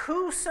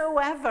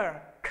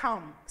 whosoever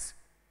comes,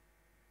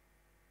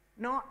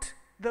 not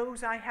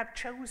those I have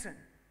chosen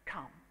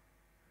come.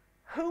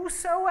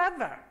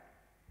 Whosoever.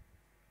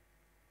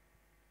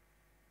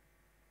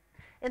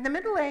 In the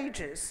Middle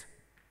Ages,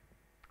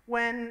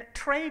 when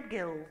trade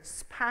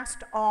guilds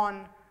passed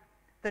on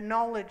the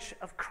knowledge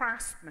of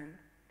craftsmen,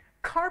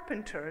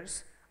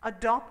 carpenters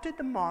adopted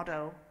the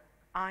motto,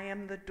 I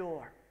am the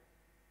door.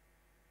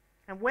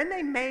 And when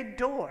they made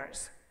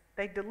doors,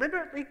 they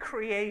deliberately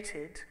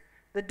created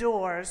the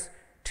doors,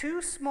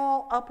 two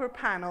small upper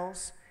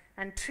panels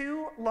and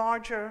two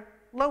larger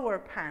lower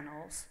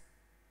panels.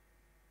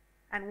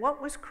 And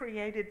what was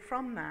created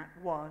from that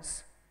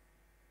was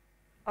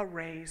a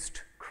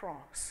raised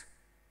cross.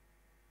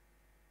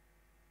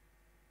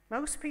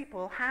 Most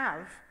people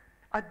have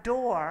a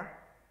door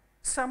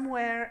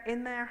somewhere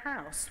in their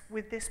house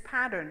with this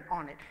pattern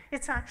on it.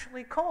 It's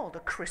actually called a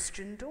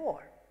Christian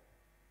door.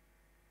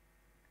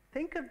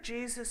 Think of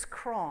Jesus'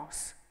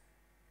 cross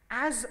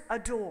as a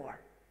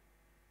door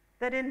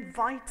that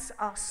invites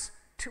us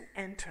to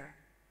enter.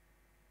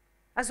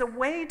 As a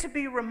way to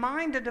be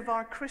reminded of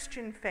our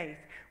Christian faith,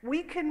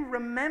 we can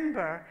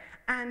remember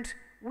and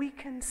we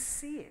can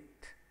see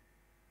it.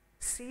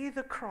 see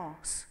the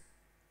cross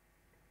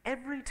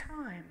every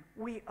time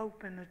we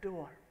open a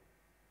door.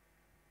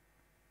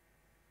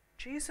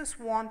 Jesus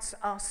wants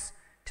us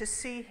to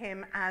see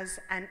him as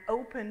an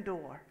open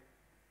door,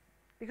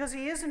 because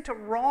he isn't a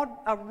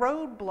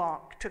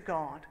roadblock to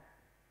God,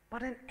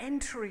 but an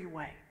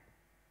entryway.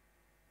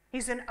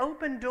 He's an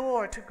open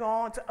door to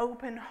God's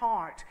open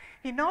heart.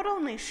 He not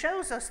only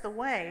shows us the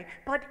way,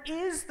 but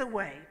is the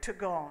way to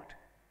God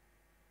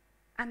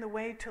and the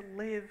way to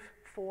live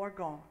for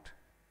God.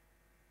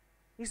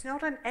 He's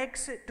not an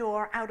exit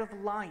door out of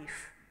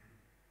life,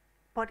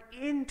 but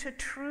into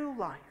true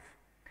life,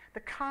 the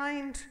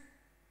kind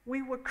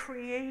we were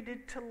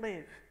created to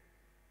live.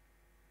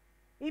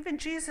 Even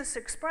Jesus'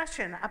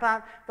 expression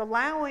about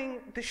allowing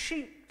the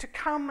sheep to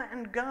come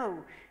and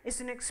go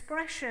is an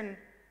expression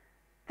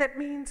that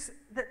means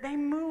that they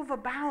move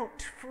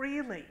about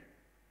freely.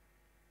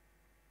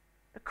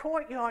 The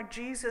courtyard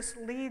Jesus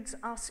leads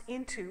us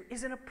into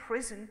isn't a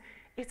prison,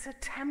 it's a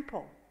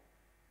temple.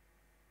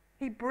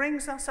 He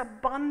brings us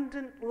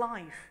abundant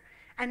life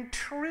and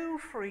true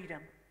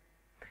freedom,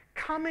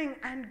 coming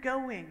and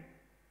going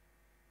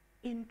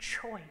in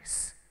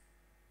choice.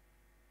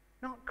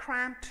 Not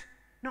cramped,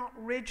 not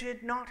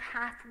rigid, not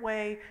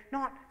halfway,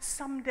 not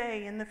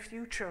someday in the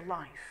future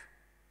life.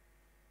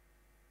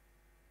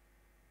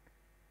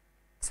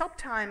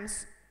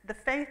 Sometimes the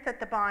faith that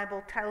the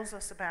Bible tells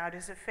us about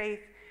is a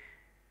faith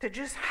to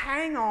just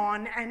hang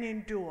on and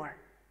endure.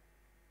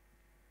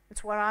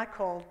 It's what I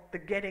call the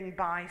getting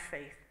by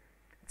faith.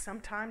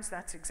 Sometimes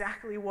that's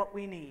exactly what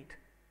we need.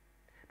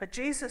 But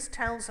Jesus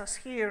tells us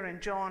here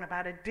in John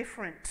about a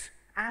different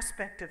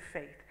aspect of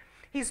faith.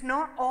 He's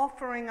not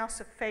offering us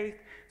a faith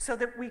so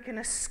that we can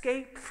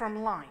escape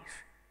from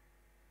life.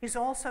 He's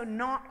also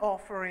not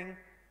offering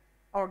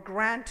or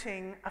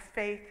granting a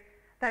faith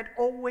that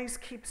always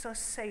keeps us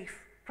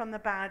safe from the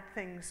bad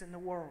things in the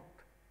world.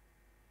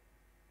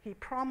 He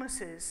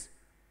promises,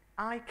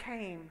 I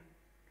came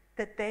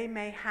that they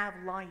may have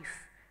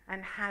life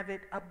and have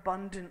it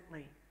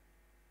abundantly.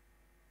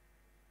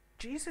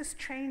 Jesus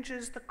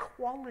changes the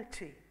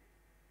quality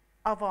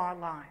of our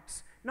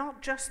lives,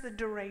 not just the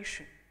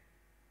duration.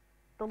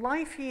 The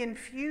life he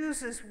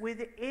infuses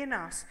within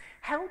us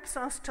helps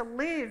us to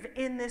live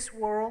in this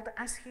world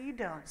as he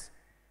does.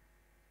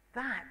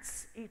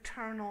 That's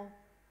eternal,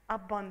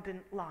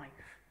 abundant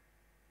life.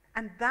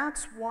 And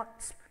that's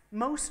what's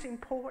most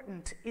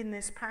important in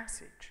this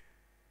passage.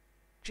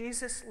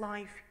 Jesus'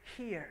 life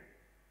here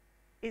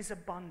is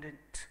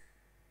abundant.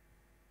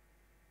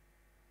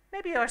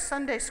 Maybe our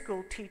Sunday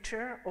school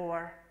teacher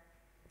or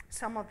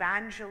some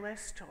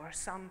evangelist or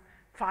some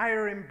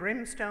fire and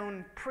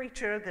brimstone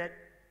preacher that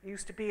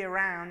used to be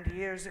around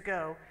years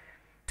ago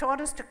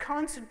taught us to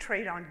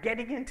concentrate on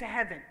getting into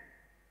heaven.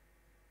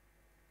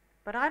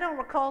 But I don't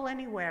recall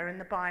anywhere in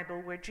the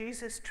Bible where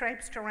Jesus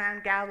traipsed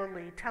around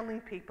Galilee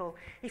telling people,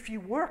 if you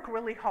work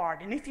really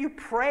hard and if you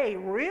pray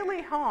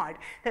really hard,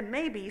 that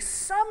maybe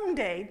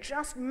someday,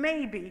 just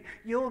maybe,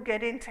 you'll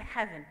get into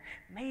heaven.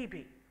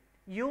 Maybe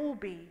you'll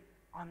be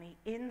on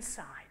the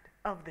inside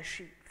of the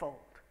sheepfold.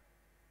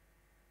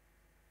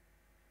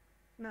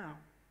 No,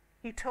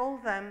 he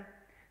told them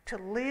to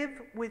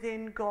live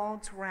within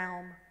God's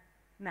realm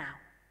now.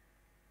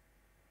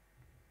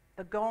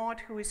 The God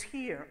who is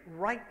here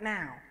right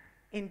now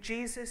in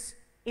Jesus'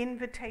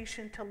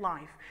 invitation to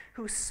life,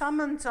 who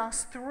summons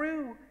us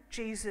through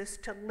Jesus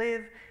to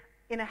live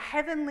in a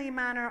heavenly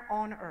manner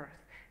on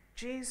earth.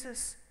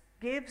 Jesus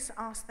gives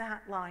us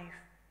that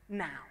life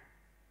now.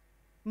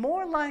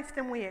 More life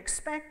than we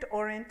expect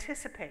or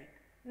anticipate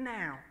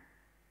now.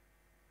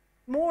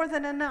 More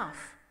than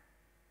enough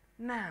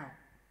now.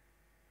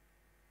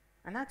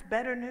 And that's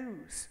better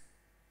news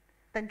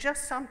than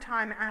just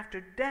sometime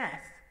after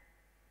death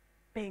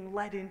being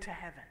led into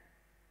heaven.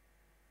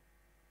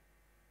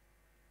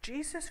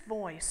 Jesus'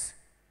 voice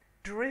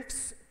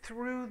drifts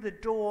through the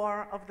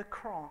door of the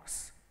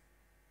cross,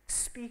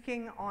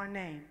 speaking our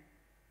name.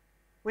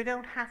 We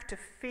don't have to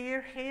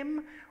fear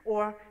him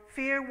or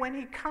fear when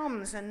he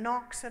comes and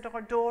knocks at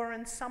our door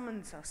and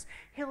summons us.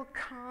 He'll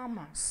calm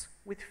us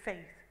with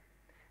faith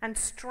and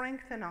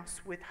strengthen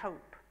us with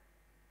hope.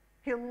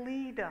 He'll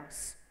lead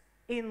us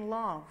in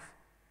love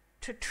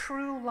to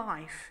true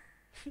life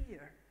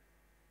here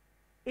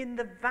in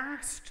the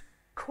vast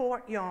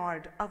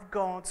courtyard of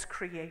God's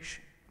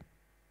creation.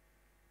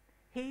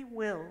 He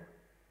will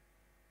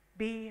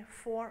be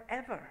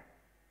forever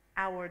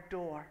our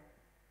door,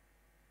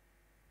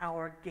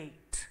 our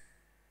gate.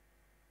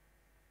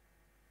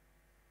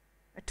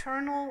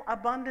 Eternal,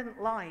 abundant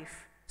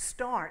life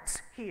starts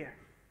here,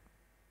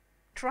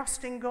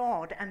 trusting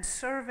God and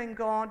serving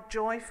God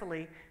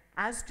joyfully,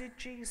 as did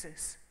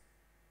Jesus,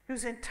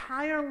 whose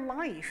entire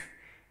life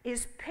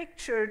is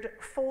pictured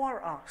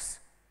for us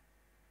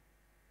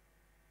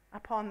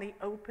upon the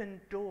open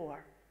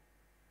door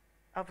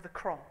of the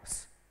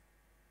cross.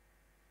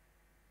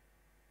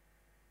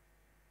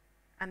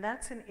 And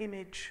that's an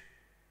image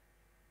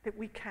that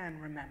we can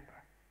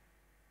remember.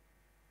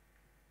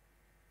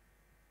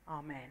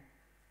 Amen.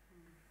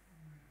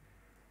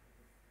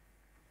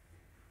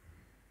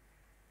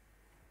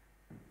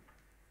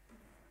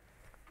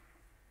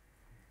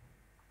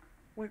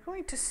 We're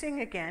going to sing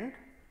again.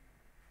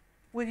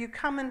 Will you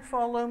come and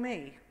follow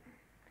me?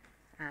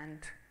 And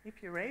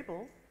if you're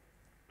able,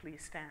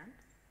 please stand.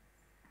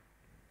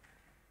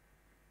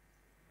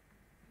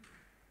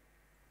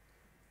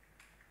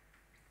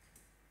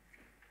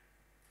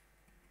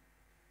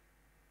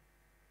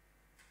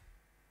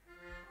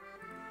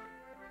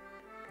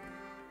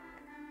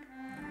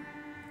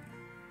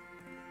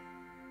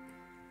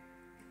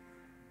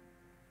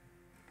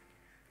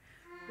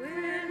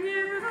 Will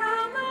you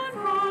come and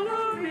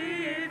follow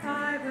me if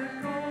I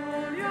would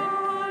call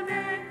your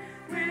name?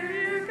 Will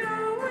you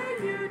go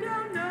where you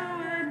don't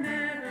know and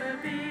never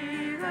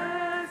be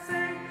the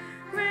same?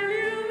 Will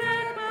you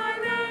let my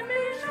name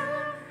be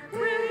shown?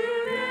 Will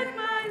you let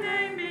my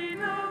name be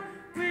known?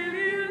 Will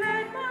you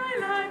let my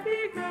life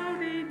be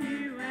grown in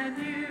you and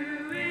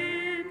you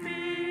in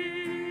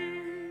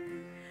me?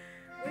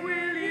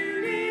 Will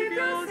you leave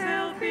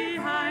yourself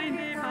behind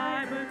if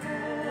I would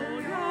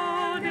call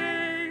your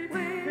name?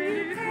 Will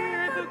you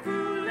ever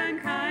cruel and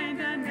kind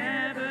and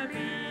never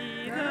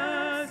be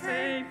the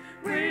same?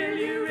 Will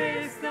you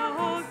raise the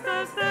horse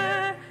that's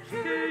there?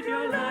 Should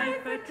your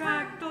life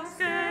attract or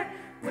scare?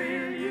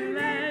 Will you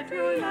let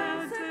your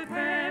love to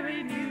bear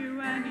in you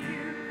and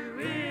you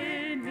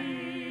in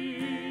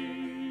me?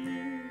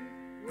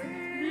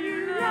 Will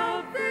you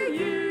love the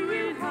you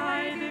will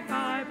hide if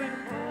I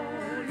would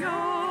call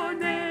your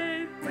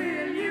name?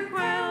 Will you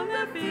quell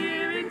the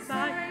fear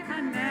inside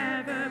and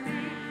never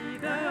be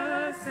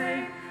the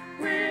same?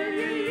 Will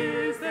you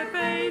use the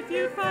faith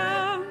you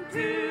found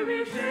to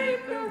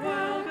reshape the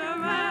world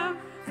around?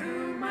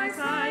 Through my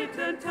sight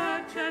and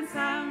touch and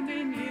sound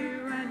in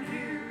you and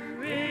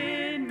you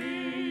in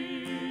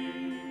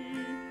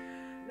me.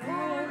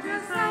 Lord,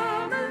 your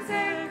sermons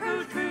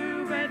echo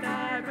true and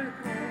I will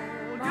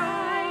call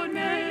your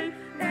name.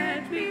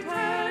 Let me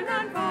turn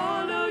and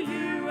follow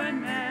you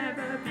and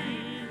never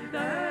be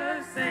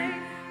the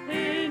same.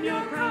 In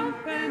your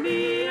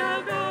company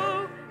I'll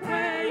go,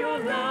 where your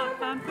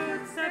love and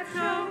footsteps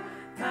show.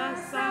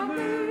 Thus I'll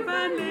move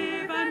and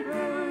live and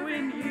grow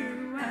in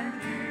you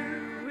and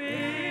you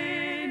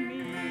in me.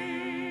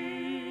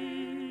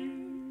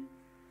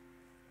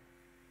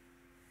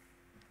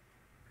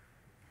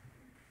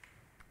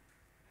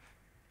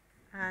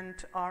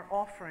 And our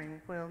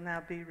offering will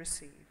now be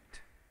received.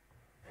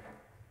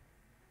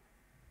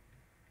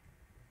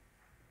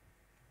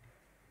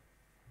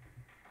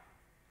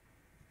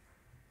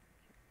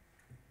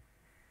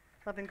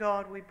 Loving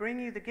God, we bring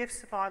you the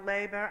gifts of our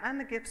labor and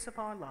the gifts of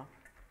our love.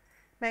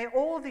 May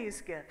all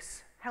these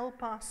gifts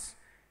help us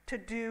to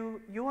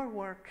do your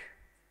work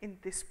in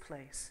this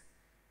place.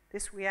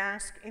 This we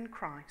ask in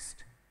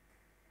Christ.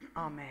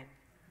 Amen.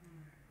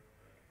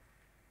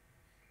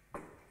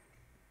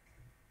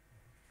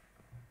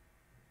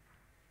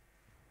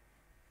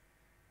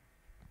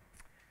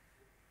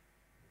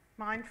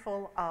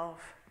 Mindful of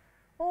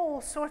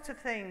all sorts of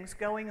things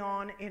going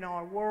on in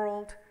our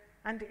world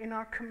and in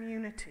our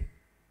community,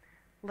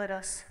 let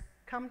us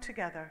come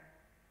together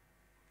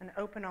and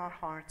open our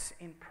hearts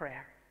in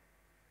prayer.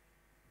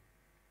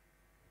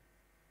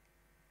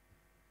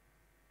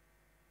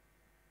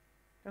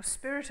 O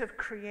Spirit of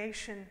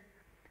creation,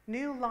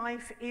 new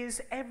life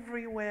is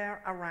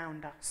everywhere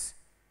around us.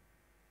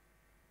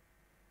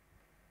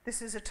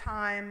 This is a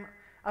time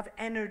of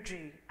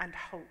energy and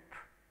hope.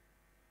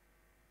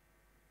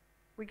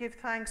 We give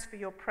thanks for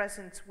your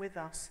presence with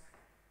us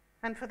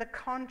and for the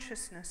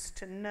consciousness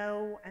to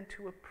know and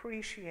to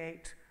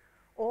appreciate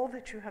all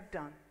that you have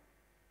done.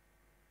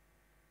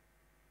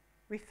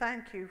 We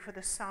thank you for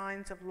the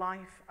signs of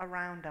life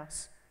around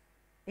us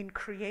in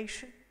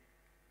creation,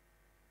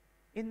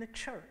 in the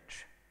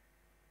church,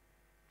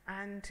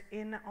 and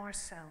in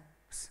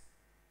ourselves.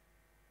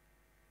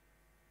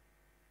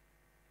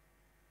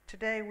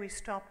 Today we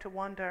stop to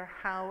wonder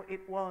how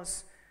it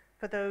was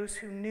for those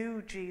who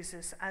knew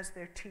Jesus as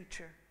their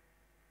teacher,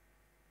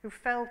 who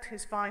felt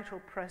his vital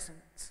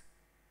presence.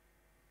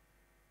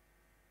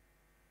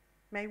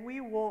 May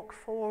we walk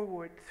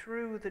forward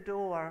through the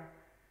door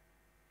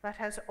that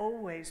has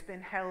always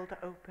been held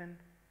open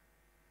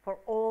for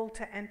all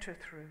to enter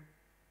through.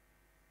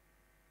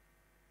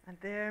 And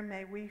there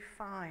may we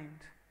find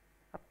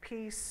a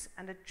peace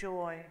and a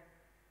joy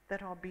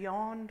that are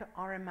beyond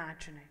our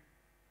imagining.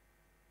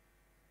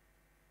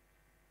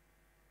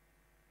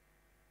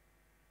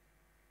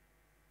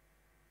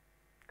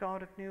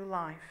 God of new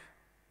life,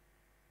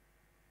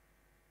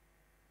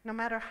 no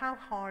matter how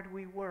hard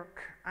we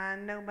work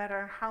and no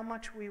matter how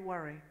much we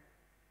worry,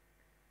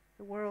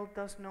 the world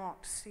does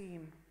not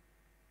seem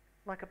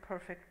like a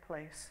perfect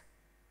place.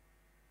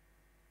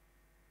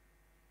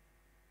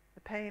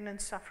 The pain and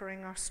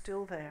suffering are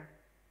still there.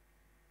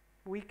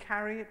 We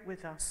carry it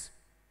with us,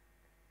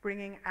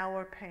 bringing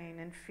our pain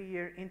and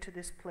fear into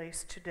this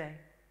place today.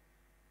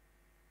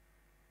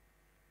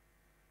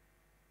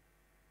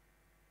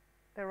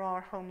 There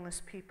are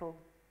homeless people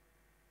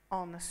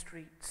on the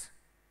streets.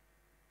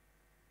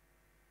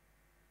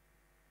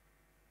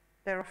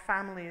 There are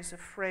families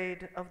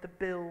afraid of the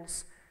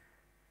bills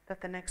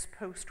that the next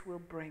post will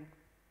bring,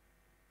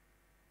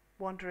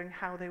 wondering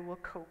how they will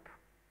cope.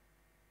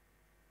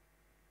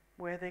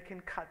 where they can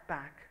cut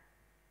back.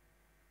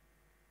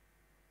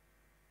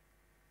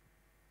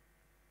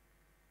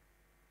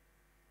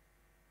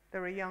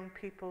 There are young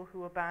people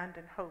who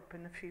abandon hope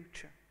in the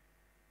future.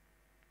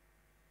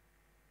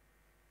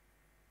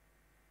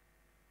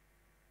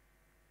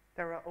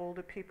 There are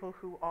older people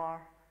who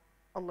are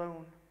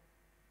alone,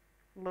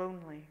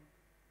 lonely,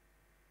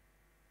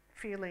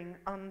 feeling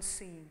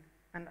unseen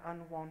and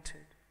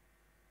unwanted.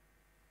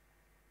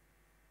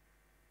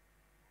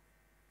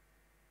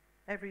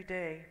 Every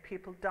day,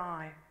 people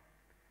die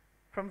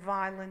from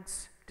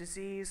violence,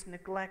 disease,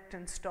 neglect,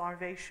 and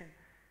starvation.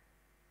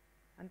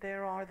 And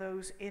there are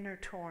those inner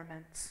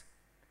torments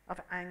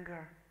of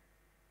anger,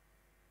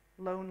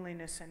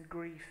 loneliness, and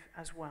grief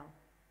as well.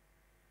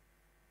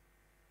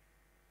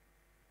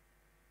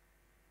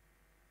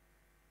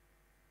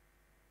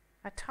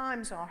 At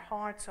times, our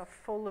hearts are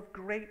full of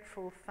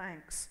grateful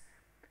thanks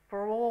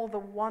for all the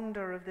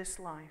wonder of this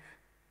life.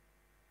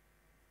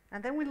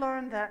 And then we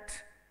learn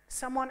that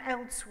someone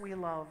else we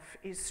love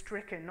is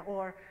stricken,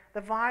 or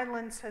the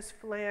violence has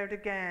flared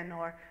again,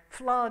 or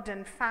flood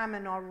and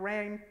famine are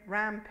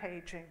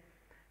rampaging,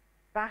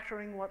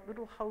 battering what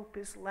little hope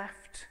is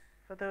left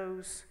for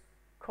those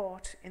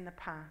caught in the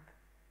path.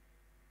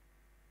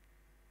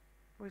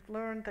 We've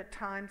learned that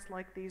times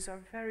like these are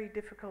very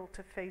difficult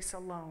to face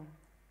alone.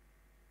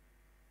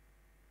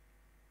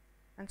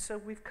 And so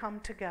we've come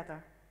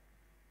together,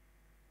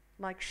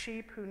 like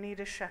sheep who need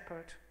a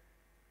shepherd,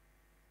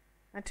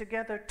 and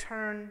together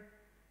turn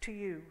to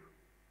you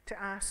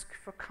to ask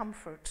for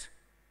comfort,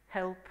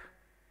 help,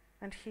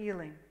 and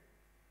healing.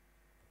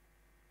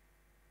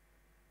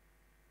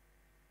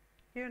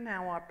 Hear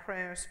now our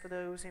prayers for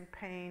those in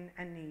pain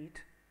and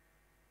need.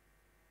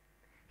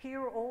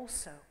 Hear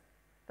also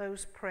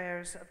those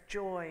prayers of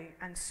joy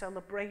and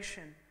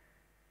celebration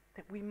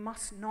that we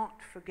must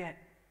not forget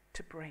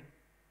to bring.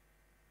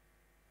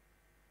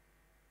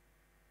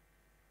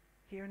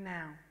 Hear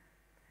now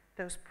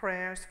those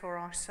prayers for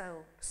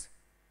ourselves.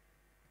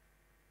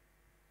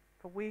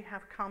 For we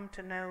have come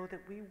to know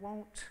that we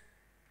won't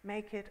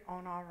make it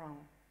on our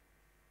own.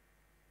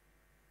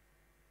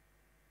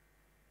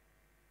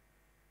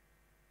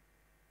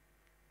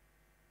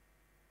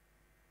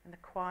 In the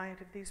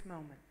quiet of these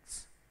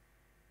moments,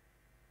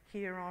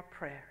 hear our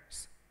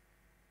prayers.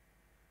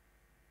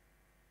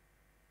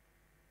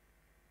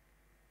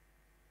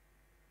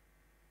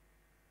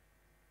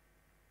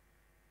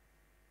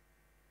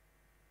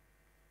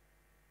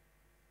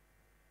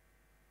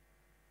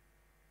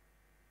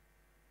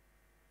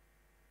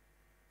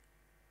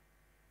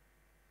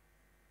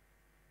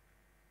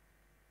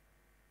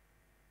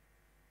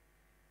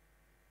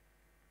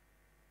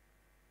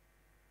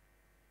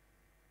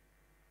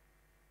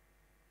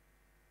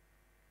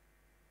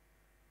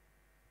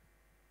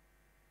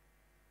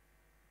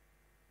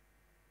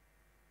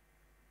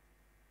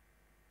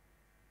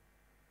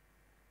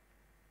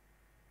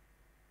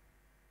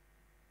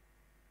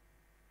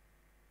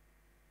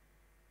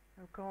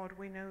 Oh God,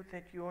 we know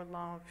that your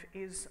love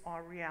is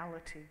our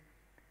reality,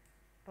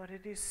 but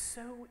it is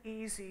so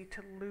easy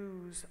to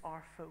lose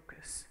our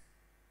focus.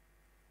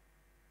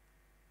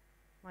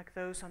 Like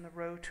those on the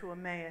road to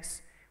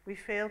Emmaus, we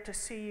fail to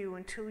see you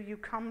until you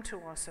come to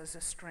us as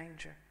a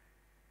stranger.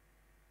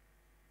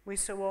 We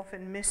so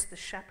often miss the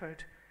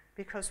shepherd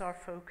because our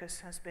focus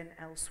has been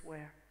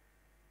elsewhere.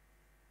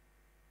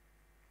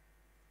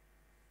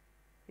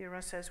 Hear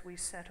us as we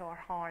set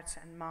our hearts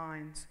and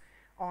minds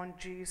on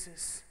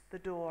Jesus, the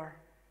door,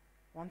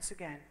 once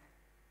again.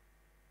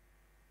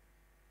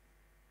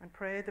 And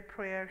pray the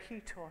prayer he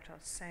taught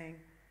us, saying,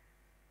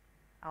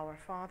 Our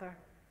Father,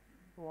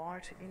 who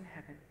art in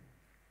heaven,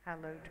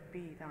 hallowed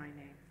be thy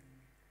name.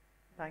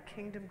 Thy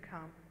kingdom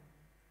come,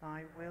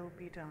 thy will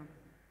be done,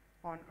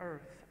 on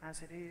earth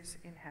as it is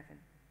in heaven.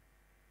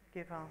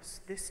 Give us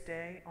this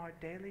day our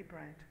daily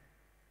bread,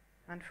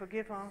 and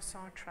forgive us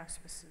our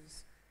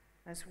trespasses,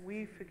 as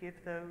we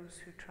forgive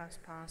those who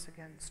trespass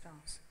against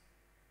us.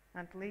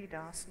 And lead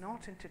us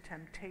not into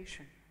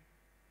temptation,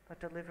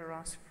 but deliver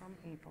us from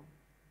evil.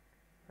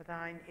 For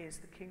thine is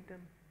the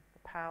kingdom, the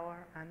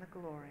power, and the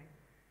glory,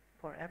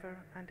 forever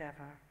and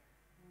ever.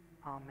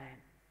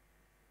 Amen.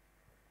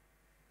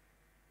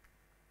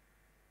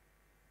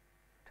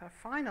 Our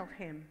final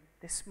hymn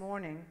this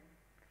morning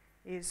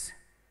is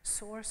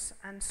Source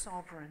and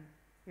Sovereign.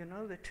 You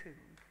know the tune.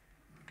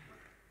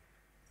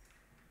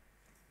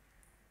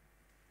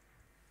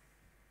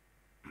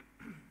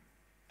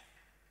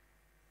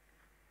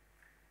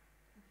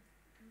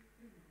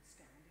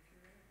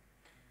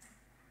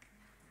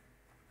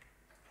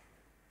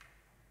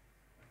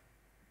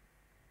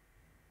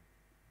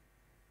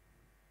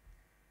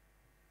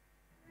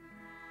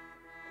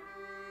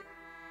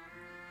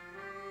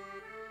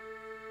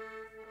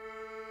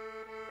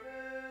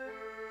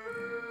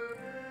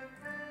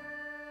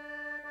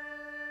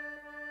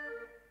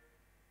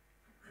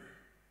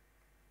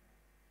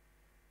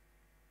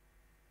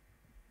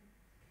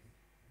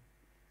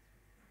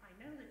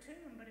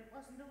 Tune, but it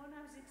wasn't the one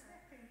I was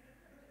expecting.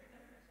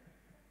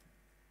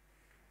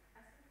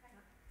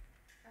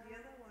 The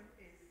other one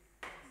is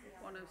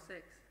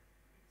 106.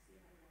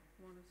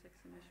 106,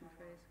 the mission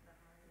phrase.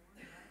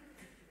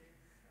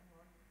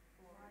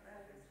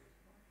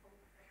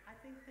 I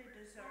think they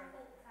deserve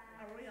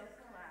a real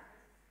clap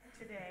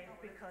today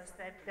because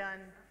they've done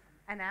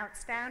an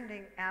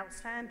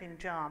outstanding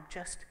job,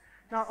 just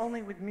not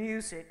only with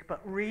music, but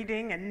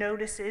reading and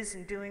notices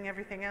and doing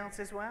everything else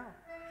as well.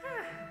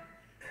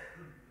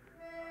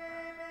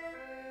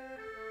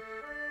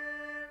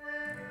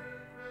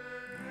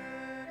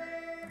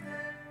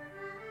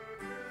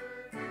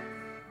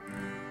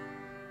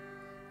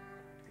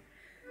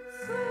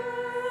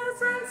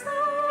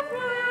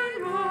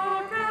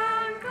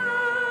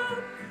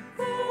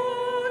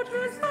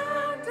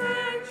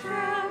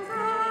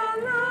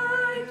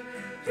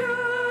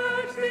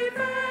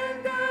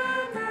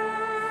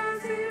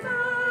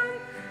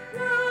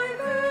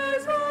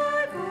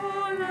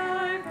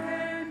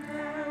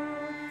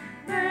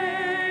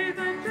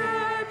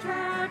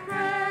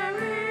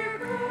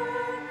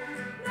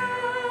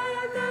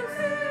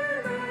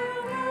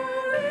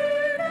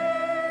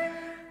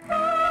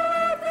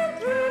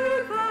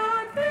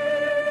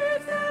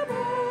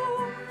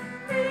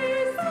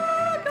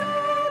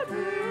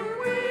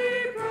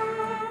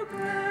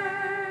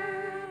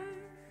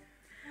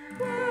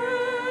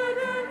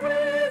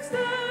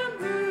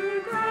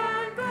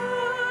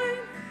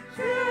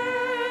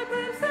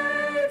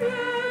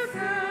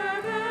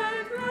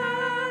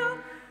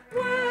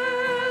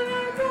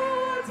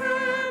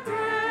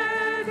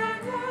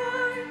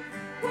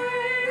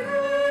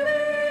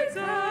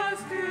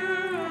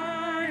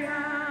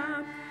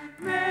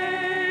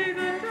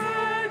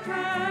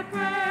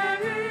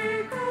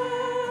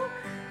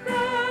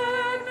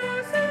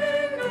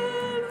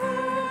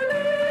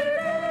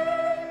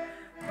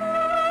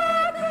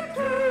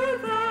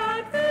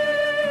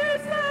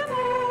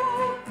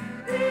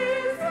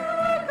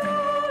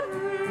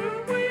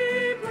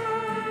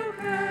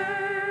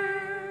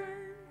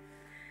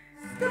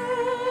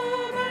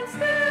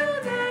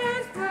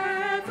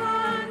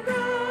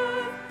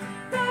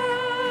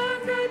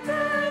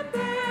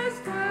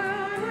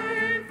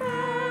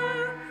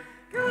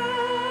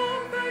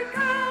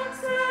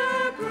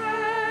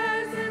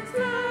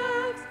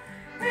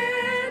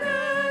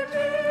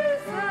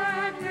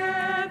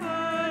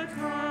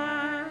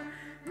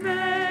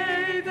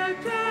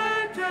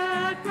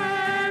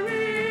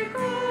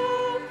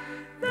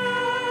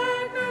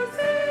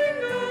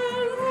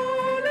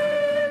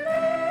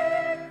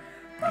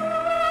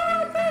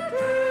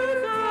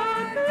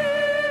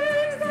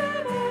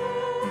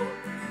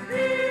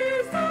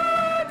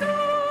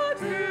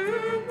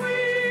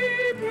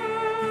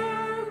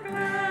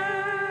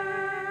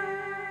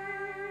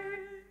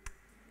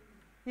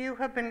 You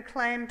have been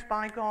claimed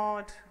by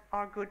God,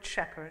 our Good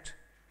Shepherd.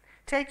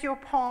 Take your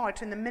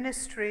part in the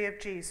ministry of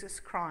Jesus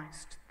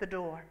Christ, the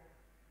door,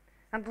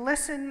 and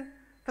listen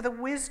for the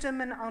wisdom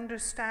and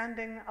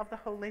understanding of the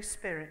Holy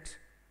Spirit,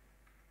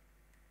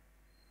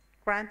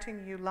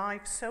 granting you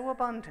life so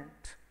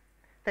abundant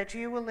that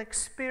you will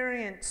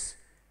experience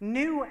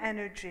new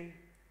energy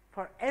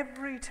for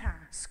every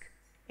task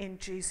in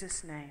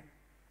Jesus' name.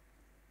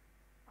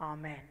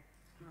 Amen.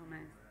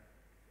 Amen.